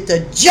even get the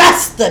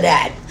gist of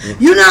that.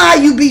 You know how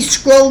you be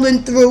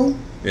scrolling through?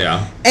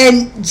 Yeah.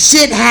 And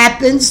shit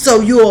happens,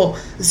 so you'll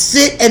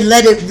sit and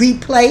let it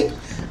replay.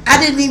 I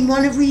didn't even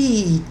want to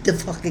read the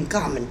fucking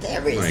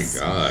commentaries.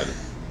 Oh, my God.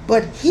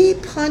 But he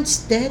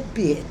punched that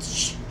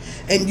bitch,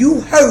 and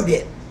you heard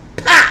it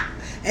pop,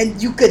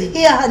 and you could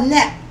hear her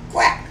neck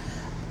crack.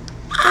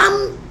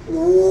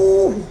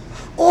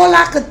 All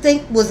I could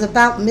think was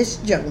about Miss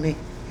Joni.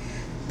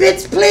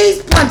 Bitch,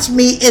 please punch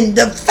me in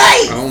the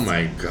face. Oh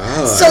my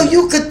God. So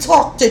you could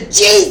talk to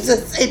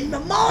Jesus in the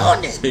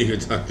morning. So you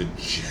could talk to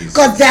Jesus.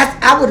 Because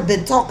I would have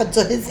been talking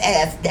to his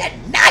ass that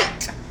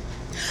night.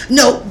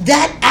 No,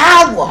 that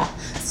hour.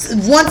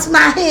 Once my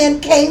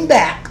hand came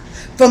back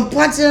from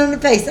punching in the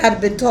face, I'd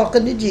have been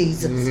talking to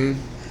Jesus. Mm-hmm.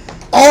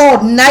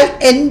 All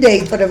night and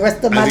day for the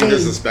rest of my days. I think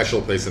there's a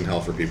special place in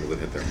hell for people that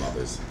hit their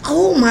mothers.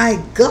 Oh my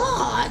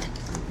God.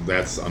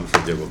 That's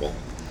unforgivable.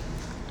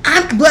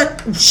 It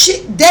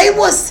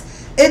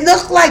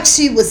looked like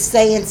she was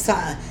saying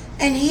something,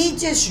 and he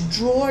just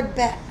drawed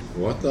back.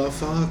 What the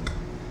fuck?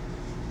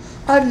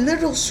 A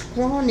little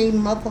scrawny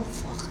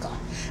motherfucker.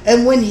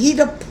 And when he'd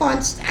have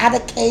punched, I'd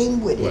have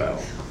came with it. Well.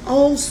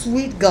 Oh,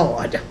 sweet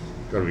God.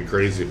 Gotta be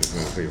crazy if it's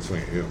gonna take a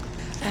swing at you.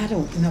 I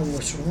don't know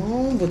what's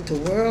wrong with the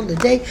world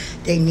today.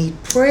 They need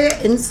prayer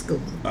in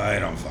school. I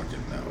don't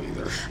fucking know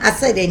either. I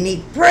say they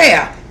need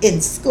prayer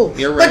in school.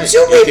 You're right. But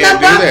you remember, can't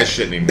do that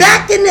shit anymore.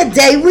 Back in the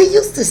day, we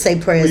used to say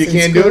prayers in school.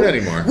 You can't do it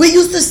anymore. We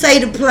used to say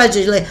the Pledge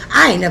of Allegiance.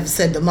 I ain't never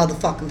said the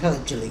motherfucking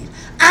Pledge of Allegiance.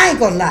 I ain't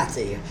gonna lie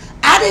to you.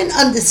 I didn't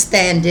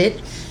understand it,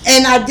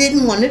 and I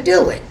didn't want to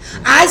do it.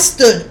 I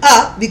stood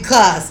up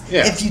because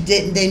if you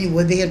didn't, then you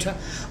would be in trouble.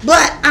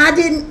 But I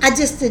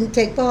just didn't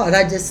take part.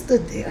 I just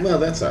stood there. Well,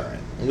 that's all right.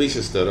 At least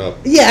you stood up.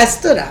 Yeah, I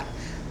stood up.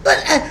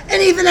 But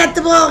and even at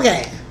the ball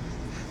game,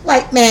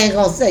 white man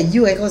gonna say,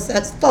 you ain't gonna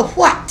say, for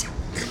what?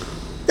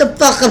 The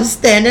fuck I'm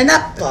standing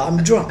up for?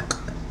 I'm drunk.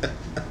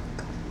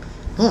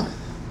 I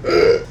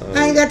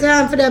ain't got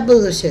time for that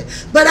bullshit.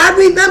 But I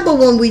remember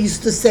when we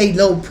used to say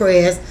low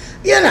prayers,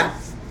 Yeah.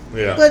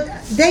 But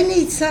they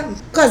need something.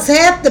 Because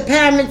half the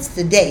parents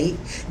today,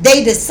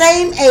 they the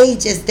same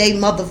age as they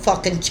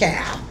motherfucking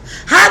child.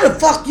 How the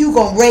fuck you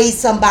gonna raise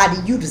somebody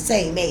you the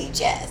same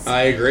age as?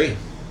 I agree.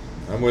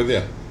 I'm with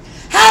you.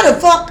 How the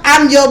fuck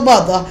I'm your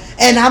mother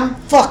and I'm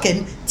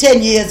fucking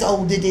 10 years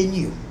older than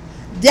you?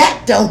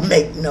 That don't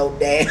make no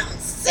damn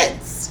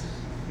sense.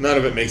 None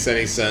of it makes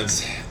any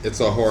sense. It's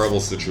a horrible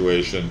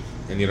situation,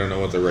 and you don't know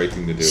what the right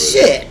thing to do is.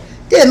 Shit.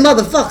 Them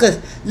motherfuckers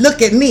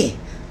look at me.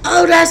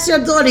 Oh, that's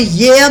your daughter?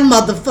 Yeah,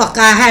 motherfucker.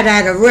 I had her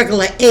at a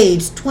regular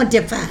age,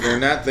 25. We're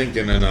not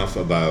thinking enough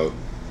about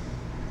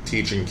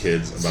teaching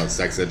kids about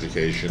sex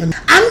education.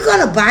 I'm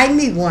going to buy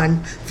me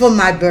one for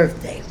my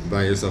birthday.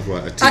 Buy yourself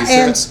what? A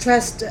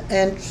Ancestry.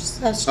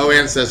 Oh,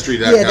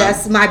 Ancestry.com. Yeah,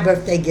 that's my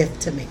birthday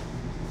gift to me.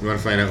 You want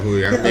to find out who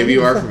you are? Maybe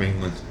you are from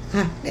England.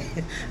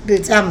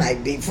 Bitch, I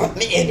might be from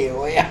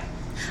anywhere.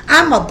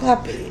 I'm a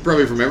puppy.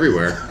 Probably from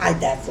everywhere.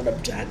 That's what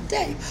I'm trying to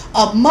tell you.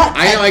 A mutt.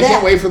 I know. I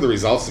can't wait for the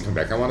results to come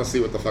back. I want to see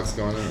what the fuck's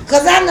going on.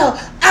 Because I know,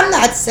 I'm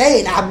not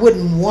saying I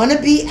wouldn't want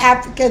to be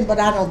African, but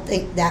I don't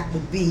think that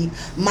would be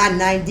my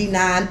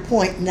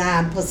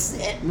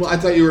 99.9%. Well, I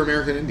thought you were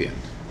American Indian.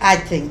 I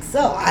think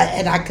so.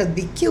 And I could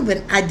be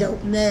Cuban. I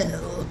don't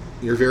know.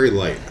 You're very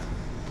light.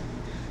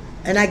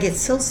 And I get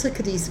so sick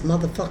of these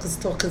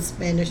motherfuckers talking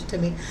Spanish to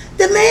me.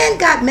 The man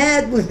got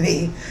mad with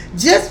me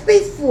just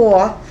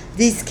before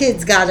these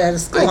kids got out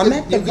of school. I'm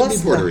at the bus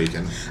stop. Puerto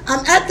Rican.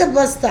 I'm at the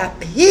bus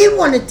stop. He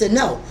wanted to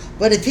know,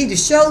 but if he'd have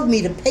showed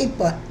me the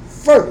paper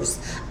first,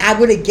 I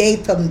would have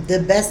gave him the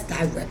best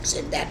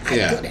direction that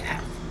I could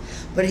have.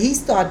 But he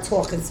started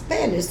talking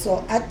Spanish,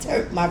 so I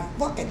turned my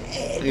fucking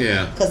head.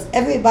 Yeah. Because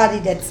everybody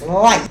that's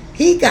light,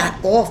 he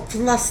got all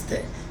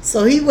flustered.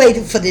 So he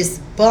waited for this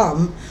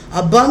bum.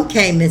 A bum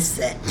came and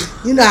sat.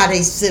 You know how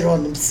they sit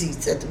on them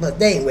seats at the bus.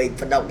 They ain't waiting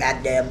for no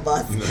goddamn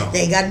bus. No.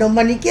 They ain't got no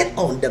money to get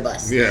on the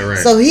bus. Yeah, right.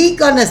 So he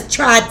gonna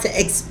try to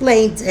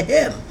explain to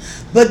him.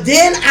 But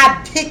then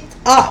I picked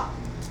up,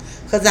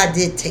 because I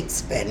did take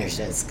Spanish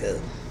in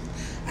school.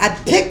 I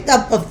picked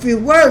up a few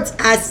words.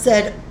 I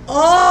said,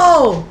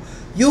 oh,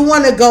 you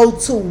want to go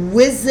to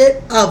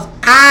Wizard of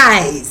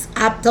Eyes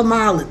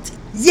Ophthalmology?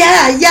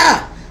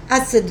 Yeah. I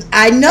said,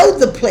 I know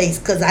the place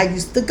because I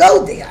used to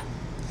go there.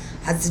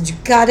 I said, you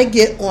got to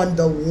get on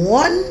the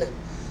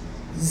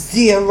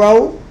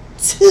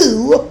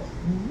 102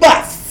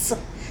 bus,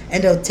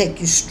 and they'll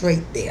take you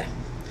straight there.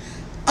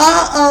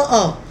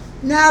 Now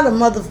the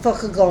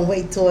motherfucker going to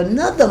wait till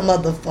another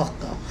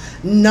motherfucker,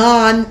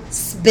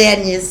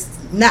 non-Spanish,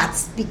 not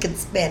speaking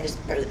Spanish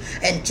person,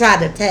 and try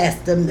to pass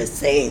them the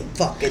same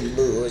fucking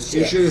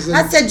bullshit.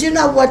 I said, you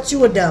know what,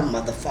 you a dumb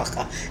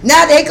motherfucker.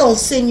 Now they gonna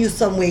send you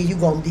somewhere you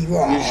gonna be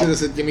wrong. You should have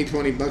said, give me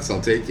 $20, I'll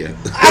take you.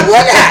 I would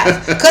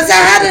have, because I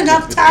had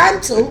enough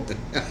time to.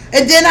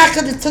 And then I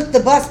could have took the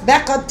bus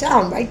back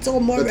uptown, right to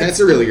Morris. But that's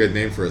a really good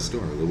name for a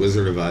store, the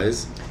Wizard of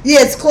Eyes.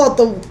 Yeah, it's called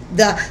the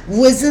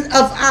Wizard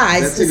of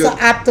Eyes. It's an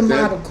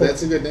ophthalmological.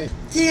 That's a good name.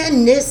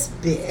 Then this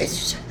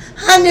bitch,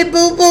 honey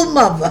boo boo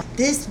mother.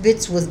 This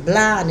bitch was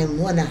blind in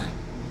one eye.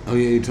 Oh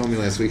yeah, you told me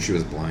last week she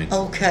was blind.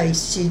 Okay,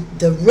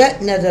 the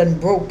retina done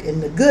broke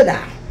in the good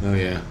eye. Oh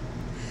yeah.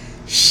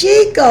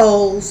 She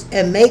goes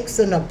and makes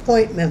an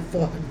appointment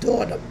for her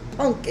daughter,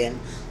 Pumpkin,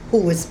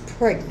 who is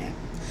pregnant.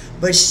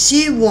 But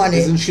she wanted...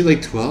 Isn't she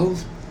like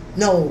 12?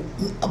 No,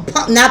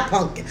 not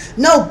Pumpkin.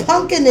 No,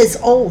 Pumpkin is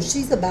old.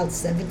 She's about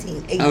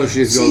 17, 18. Oh,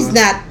 she's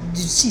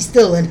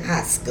still in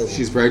high school.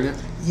 She's pregnant?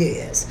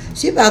 Yes.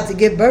 She about to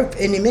give birth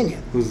any minute.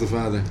 Who's the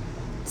father?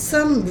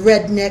 Some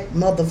redneck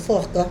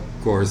motherfucker.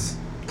 Of course.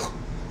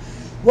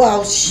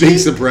 Well, big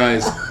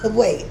surprise.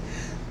 Wait.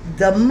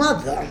 The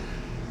mother,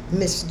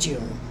 Miss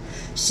June,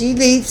 she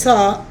leaves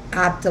her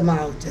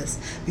ophthalmologist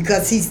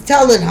because he's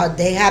telling her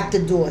they have to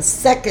do a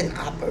second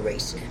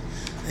operation.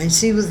 And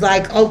she was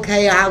like,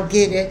 okay, I'll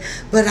get it,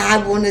 but I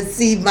want to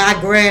see my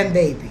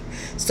grandbaby.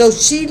 So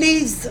she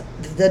leaves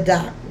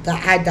the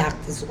eye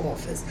doctor's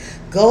office,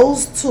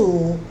 goes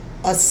to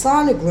a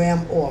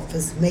sonogram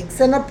office, makes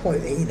an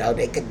appointment. You know,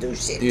 they can do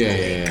shit.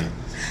 Yeah.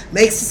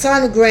 Makes a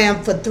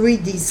sonogram for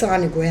 3D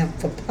sonogram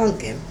for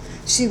Pumpkin.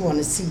 She want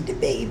to see the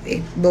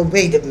baby. But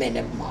wait a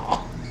minute,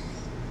 Ma.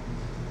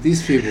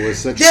 These people are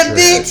such The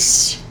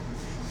bitch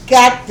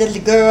got the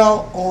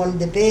girl on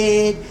the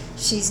bed.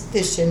 She's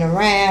fishing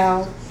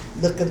around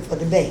looking for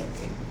the baby.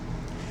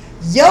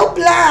 Your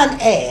blind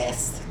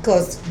ass,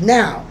 because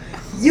now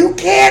you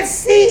can't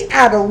see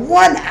out of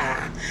one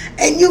eye,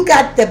 and you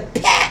got the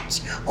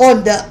patch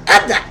on the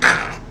other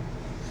eye.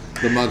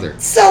 The mother.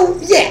 So,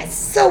 yes.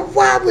 So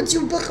why would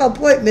you book an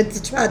appointment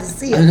to try to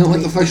see her? I know,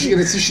 what the fuck is she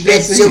going to see? She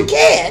doesn't see. You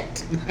can't.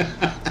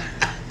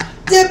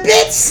 The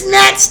bitch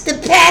snatched the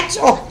patch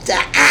off the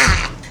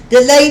eye.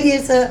 The lady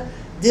said,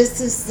 this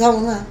is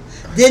Sona.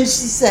 Then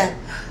she said,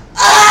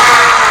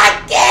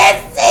 I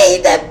can't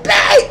see the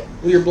patch.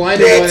 Well, you're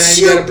blind in one eye and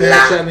you got a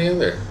patch on the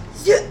other.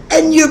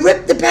 And you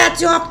rip the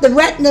patch off, the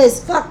retina is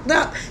fucked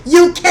up.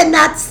 You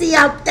cannot see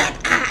out that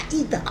eye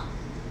either.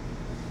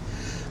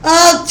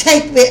 Oh,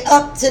 take me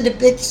up to the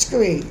big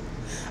screen.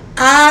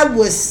 I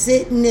was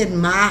sitting in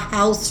my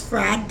house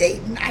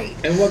Friday night.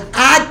 And what?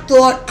 I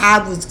thought I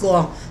was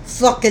going to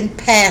fucking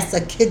pass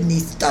a kidney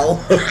stone.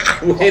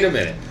 Wait a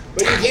minute.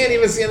 But you can't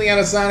even see anything on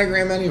a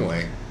sonogram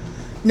anyway.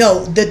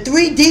 No, the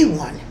 3D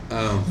one.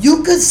 Oh.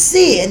 You could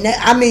see it.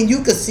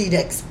 You could see the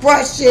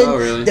expression. Oh,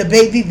 really? The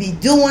baby be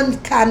doing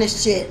kind of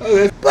shit.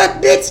 Okay. But,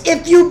 bitch,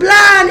 if you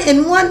blind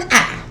in one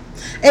eye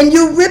and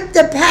you rip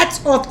the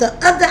patch off the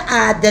other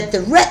eye that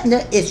the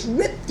retina is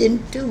ripped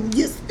into,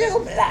 you're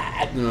still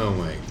blind. Oh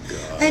my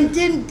God. And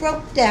then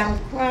broke down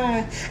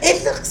crying.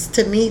 It looks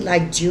to me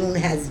like June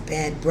has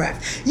bad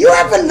breath. You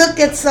ever look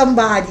at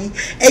somebody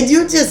and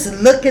you just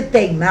look at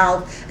their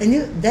mouth and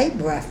they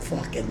breath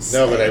fucking stink.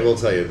 No, but I will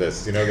tell you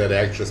this. You know that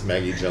actress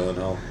Maggie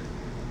Gyllenhaal?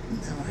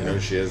 No. You know who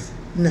she is?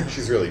 No.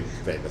 She's really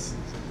famous.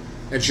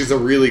 And she's a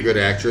really good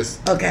actress.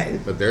 Okay.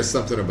 But there's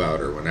something about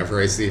her. Whenever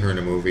I see her in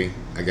a movie,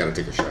 I gotta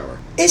take a shower.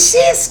 Is she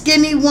a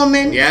skinny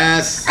woman?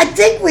 Yes. I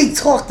think we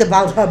talked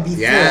about her before.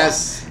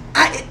 Yes.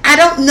 I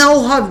don't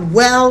know her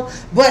well,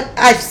 but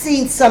I've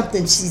seen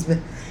something she's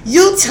been.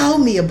 You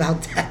told me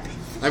about that.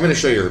 I'm gonna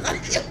show you her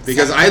picture.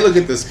 Because I look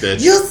at this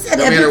bitch. You said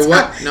no matter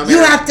what, no matter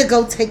you have to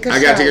go take a shower.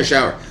 I gotta take a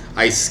shower.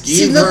 I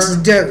scheme her. She looks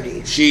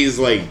dirty. She's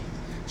like,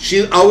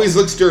 she always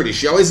looks dirty.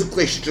 She always looks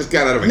like she just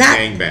got out of a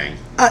gangbang.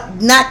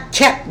 Not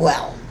kept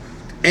well.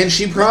 And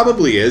she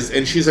probably is,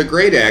 and she's a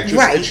great actress,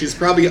 right. And she's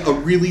probably a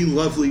really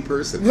lovely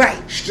person.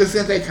 Right. She just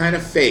got that kind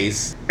of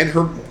face, and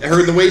her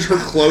the way her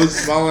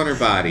clothes fall on her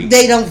body.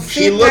 They don't fit.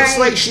 She looks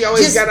like she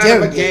always got out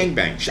of a dirty.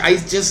 gangbang. I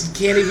just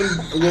can't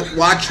even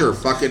watch her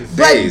fucking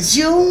face.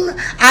 But June,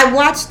 I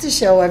watch the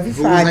show every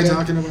Friday. Who was I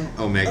talking about?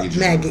 Oh, Maggie.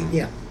 Maggie,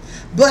 yeah.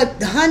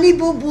 But Honey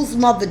Boo Boo's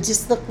mother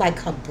just looked like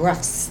her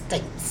breath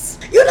stinks.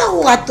 You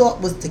know who I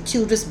thought was the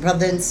cutest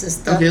brother and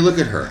sister? Okay, look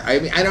at her. I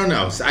mean, I don't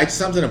know.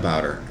 Something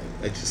about her.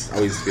 I just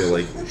always feel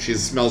like she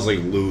smells like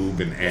lube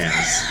and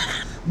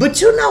ass.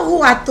 But you know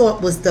who I thought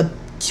was the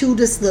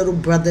cutest little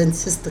brother and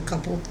sister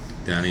couple?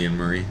 Donnie and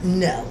Marie?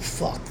 No,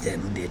 fuck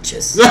them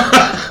bitches.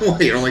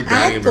 Well, you don't like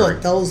Donnie and Marie? I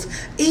thought those,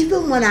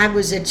 even when I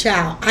was a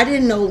child, I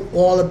didn't know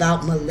all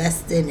about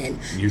molesting and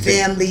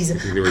families. You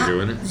think they were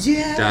doing it?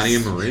 Yes. Donnie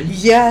and Marie?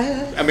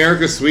 Yeah.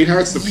 America's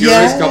Sweethearts, the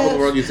purest couple in the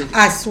world, you think?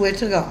 I swear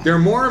to God. They're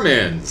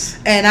Mormons.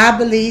 And I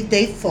believe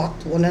they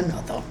fucked one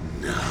another.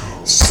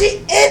 No.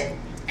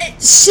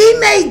 She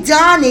made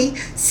Donnie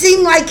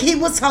seem like he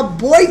was her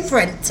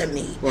boyfriend to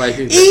me. Well, I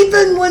think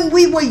even when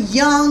we were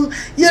young,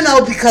 you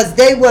know, because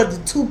they were the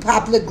two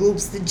popular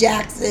groups, the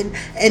Jackson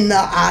and the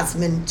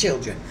Osmond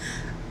children.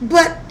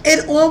 But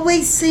it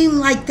always seemed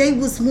like they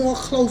was more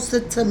closer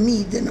to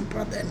me than a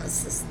brother and a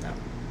sister.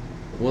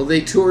 Well,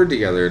 they toured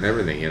together and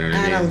everything, you know what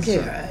I mean? I don't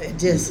care. It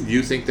just.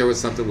 You think there was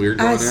something weird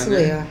going on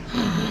there? I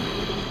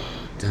swear.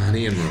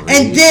 Donnie and Marie.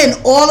 And then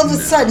all of a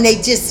sudden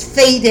they just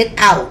faded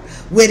out.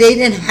 Where they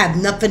didn't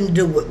have nothing to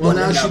do with well, one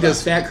now another. She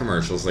does fat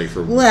commercials like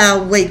for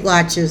Weight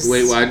Watchers.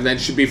 Then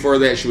before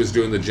that she was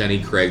doing the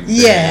Jenny Craig thing.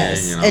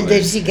 Yes, and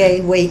then she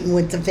gained weight and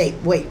went to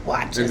Weight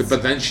Watchers.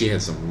 But then she had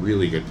some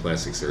really good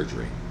plastic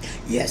surgery.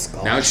 Yes,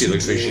 God. Now she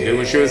looks like she did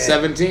when she was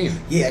 17.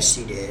 Yes,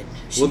 she did.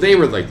 Well, they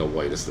were like the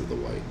whitest of the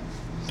white.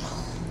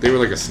 They were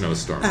like a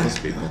snowstorm. Those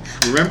people.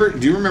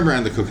 Do you remember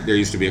on the there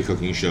used to be a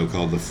cooking show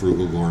called The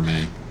Frugal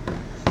Gourmet?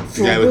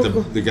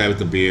 The guy with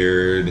the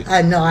beard.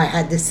 No, I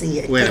had to see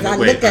it. Wait a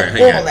minute.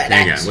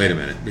 Hang on. Wait a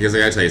minute. Because I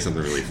got to tell you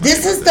something really funny.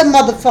 This is the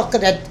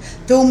motherfucker that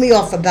threw me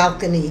off a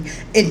balcony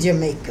in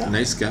Jamaica.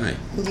 Nice guy.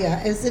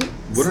 Yeah, isn't it?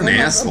 What an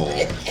asshole.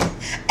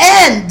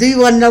 And do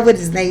you want to know what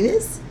his name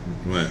is?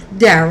 What?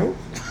 Daryl.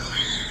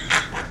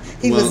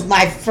 He was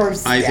my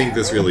first I think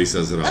this really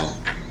says it all.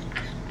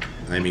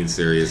 I mean,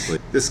 seriously.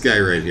 This guy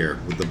right here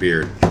with the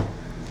beard. Do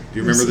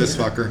you remember this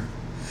fucker?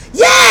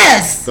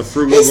 Yes! The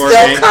Frugal Gourmet.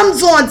 He still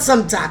comes on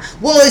sometime.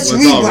 Well, it's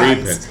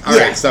reruns. All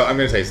right, so I'm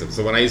going to tell you something.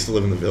 So when I used to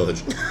live in the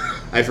village,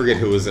 I forget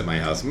who was at my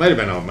house. It might have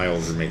been my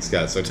old roommate,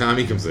 Scott. So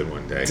Tommy comes in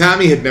one day.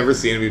 Tommy had never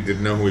seen him. He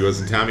didn't know who he was.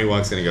 And Tommy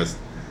walks in and he goes,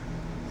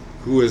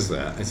 "Who is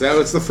that?" I said,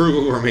 "Oh, it's the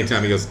Frugal Gourmet."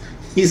 Tommy goes,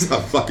 "He's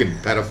a fucking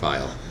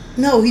pedophile."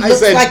 No, he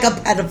looks like a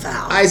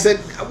pedophile. I said,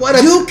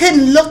 You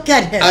can look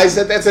at him. I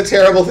said, that's a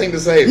terrible thing to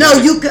say. No,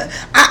 you can.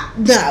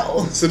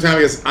 No. So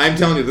Tommy goes, "I'm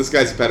telling you, this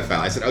guy's a pedophile."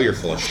 I said, "Oh, you're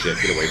full of shit.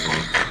 Get away from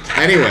me."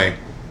 Anyway,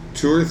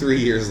 2 or 3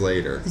 years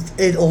later,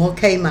 it all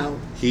came out.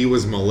 He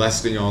was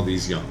molesting all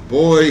these young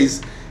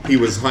boys. He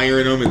was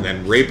hiring them and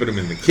then raping them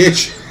in the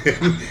kitchen.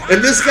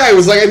 And this guy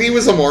was like, he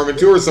was a Mormon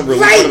too, or some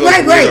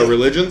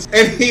religions.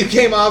 And he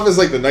came off as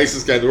like the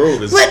nicest guy in the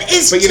world.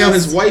 But you know,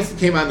 his wife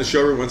came on the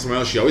show every once in a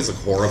while. She always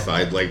looked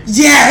horrified, like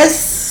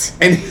yes.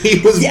 And he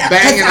was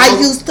banging. I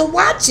used to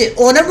watch it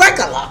on a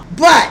regular.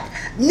 But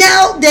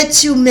now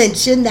that you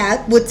mentioned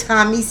that, what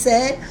Tommy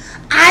said,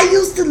 I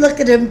used to look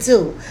at him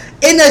too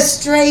in a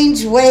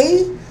strange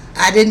way.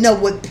 I didn't know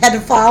what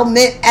pedophile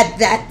meant at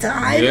that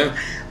time. Yeah.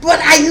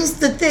 But I used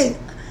to think,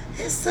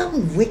 there's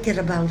something wicked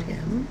about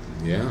him.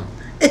 Yeah.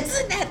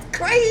 Isn't that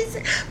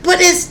crazy? But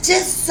it's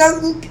just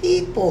certain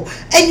people.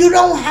 And you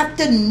don't have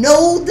to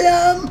know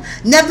them.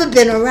 Never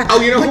been around.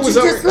 Oh, you know who was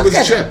over? It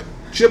was Chip.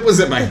 Chip was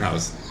at my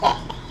house.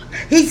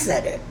 He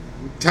said it.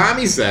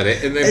 Tommy said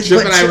it. And then Chip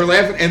and I were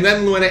laughing. And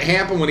then when it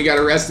happened, when he got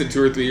arrested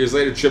 2 or 3 years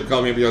later, Chip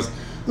called me up and he goes,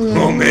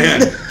 "Oh,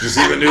 man, did you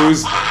see the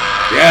news?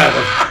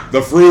 Yeah,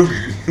 the Frug,"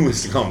 we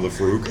used to call him the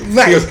Frug.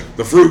 Right. He goes,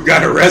 "The Frug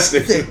got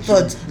arrested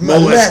for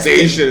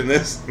molestation and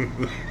this."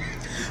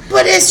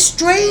 But it's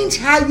strange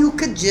how you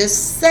could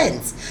just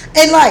sense.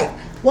 And like,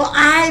 Well,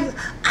 I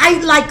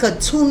like a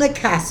tuna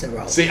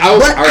casserole. See, I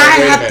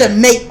have to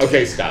make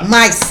stop.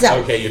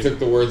 myself. Okay, you took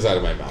the words out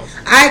of my mouth.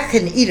 I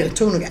can eat a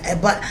tuna,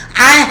 but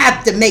I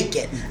have to make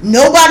it.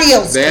 Nobody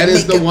else can make it. That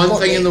is the one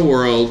thing in the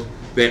world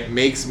that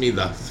makes me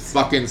the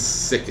fucking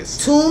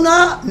sickest.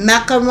 Tuna,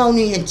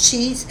 macaroni and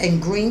cheese,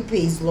 and green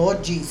peas.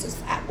 Lord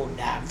Jesus, I will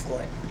die for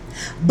it.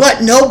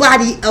 But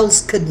nobody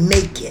else could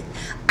make it.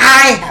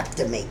 I have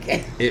to make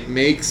it. It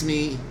makes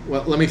me...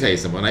 Well, let me tell you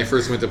something. When I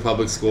first went to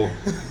public school,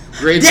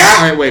 grades...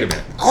 All right, wait a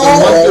minute. So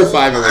 1 through 5,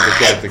 I went to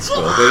Catholic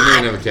school. They didn't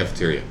even have a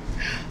cafeteria.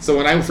 So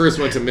when I first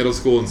went to middle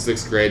school in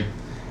 6th grade,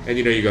 and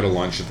you go to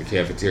lunch at the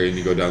cafeteria and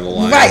you go down the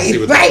line and see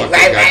what the fuck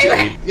they got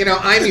to eat. You know,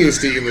 I'm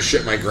used to eating the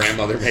shit my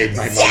grandmother made,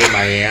 my mother,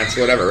 my aunts,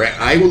 whatever. Right?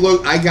 I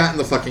got in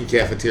the fucking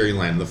cafeteria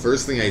line, and the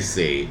first thing I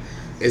see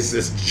is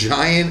this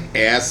giant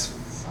ass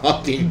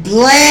fucking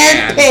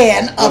bland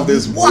pan of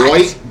this what?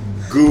 White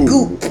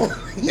goop.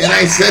 Yeah. And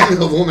I said to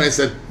the woman,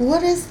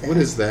 what is that? What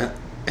is that?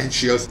 And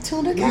she goes,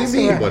 tuna casserole. What do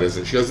you mean, what is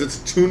it? She goes, it's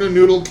tuna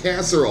noodle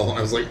casserole. And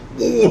I was like,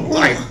 oh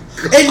my God.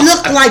 It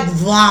looked like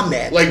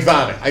vomit. Like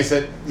vomit. I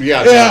said,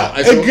 yeah.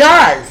 It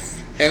does.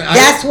 And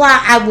that's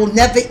why I will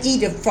never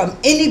eat it from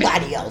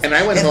anybody else. And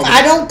I went home. If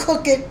I don't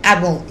cook it,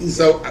 I won't eat it.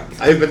 So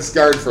I've been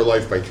scarred for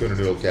life by tuna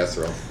noodle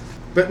casserole.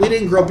 But we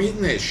didn't grow up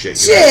eating that shit.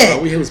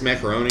 All we had was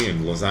macaroni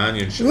and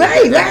lasagna and shit.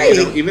 Right.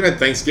 Even at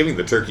Thanksgiving,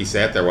 the turkey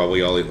sat there while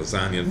we all ate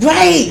lasagna.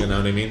 Right. You know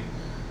what I mean?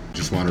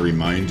 Just want to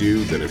remind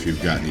you that if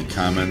you've got any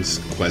comments,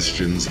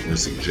 questions, or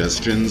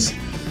suggestions,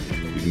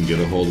 you can get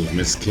a hold of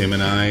Miss Kim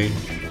and I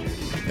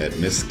at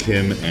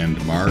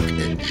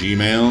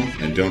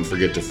misskimandmark@gmail. And don't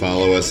forget to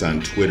follow us on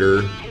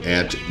Twitter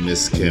at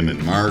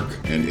misskimandmark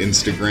and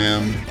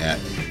Instagram at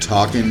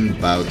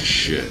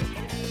talkingaboutshit.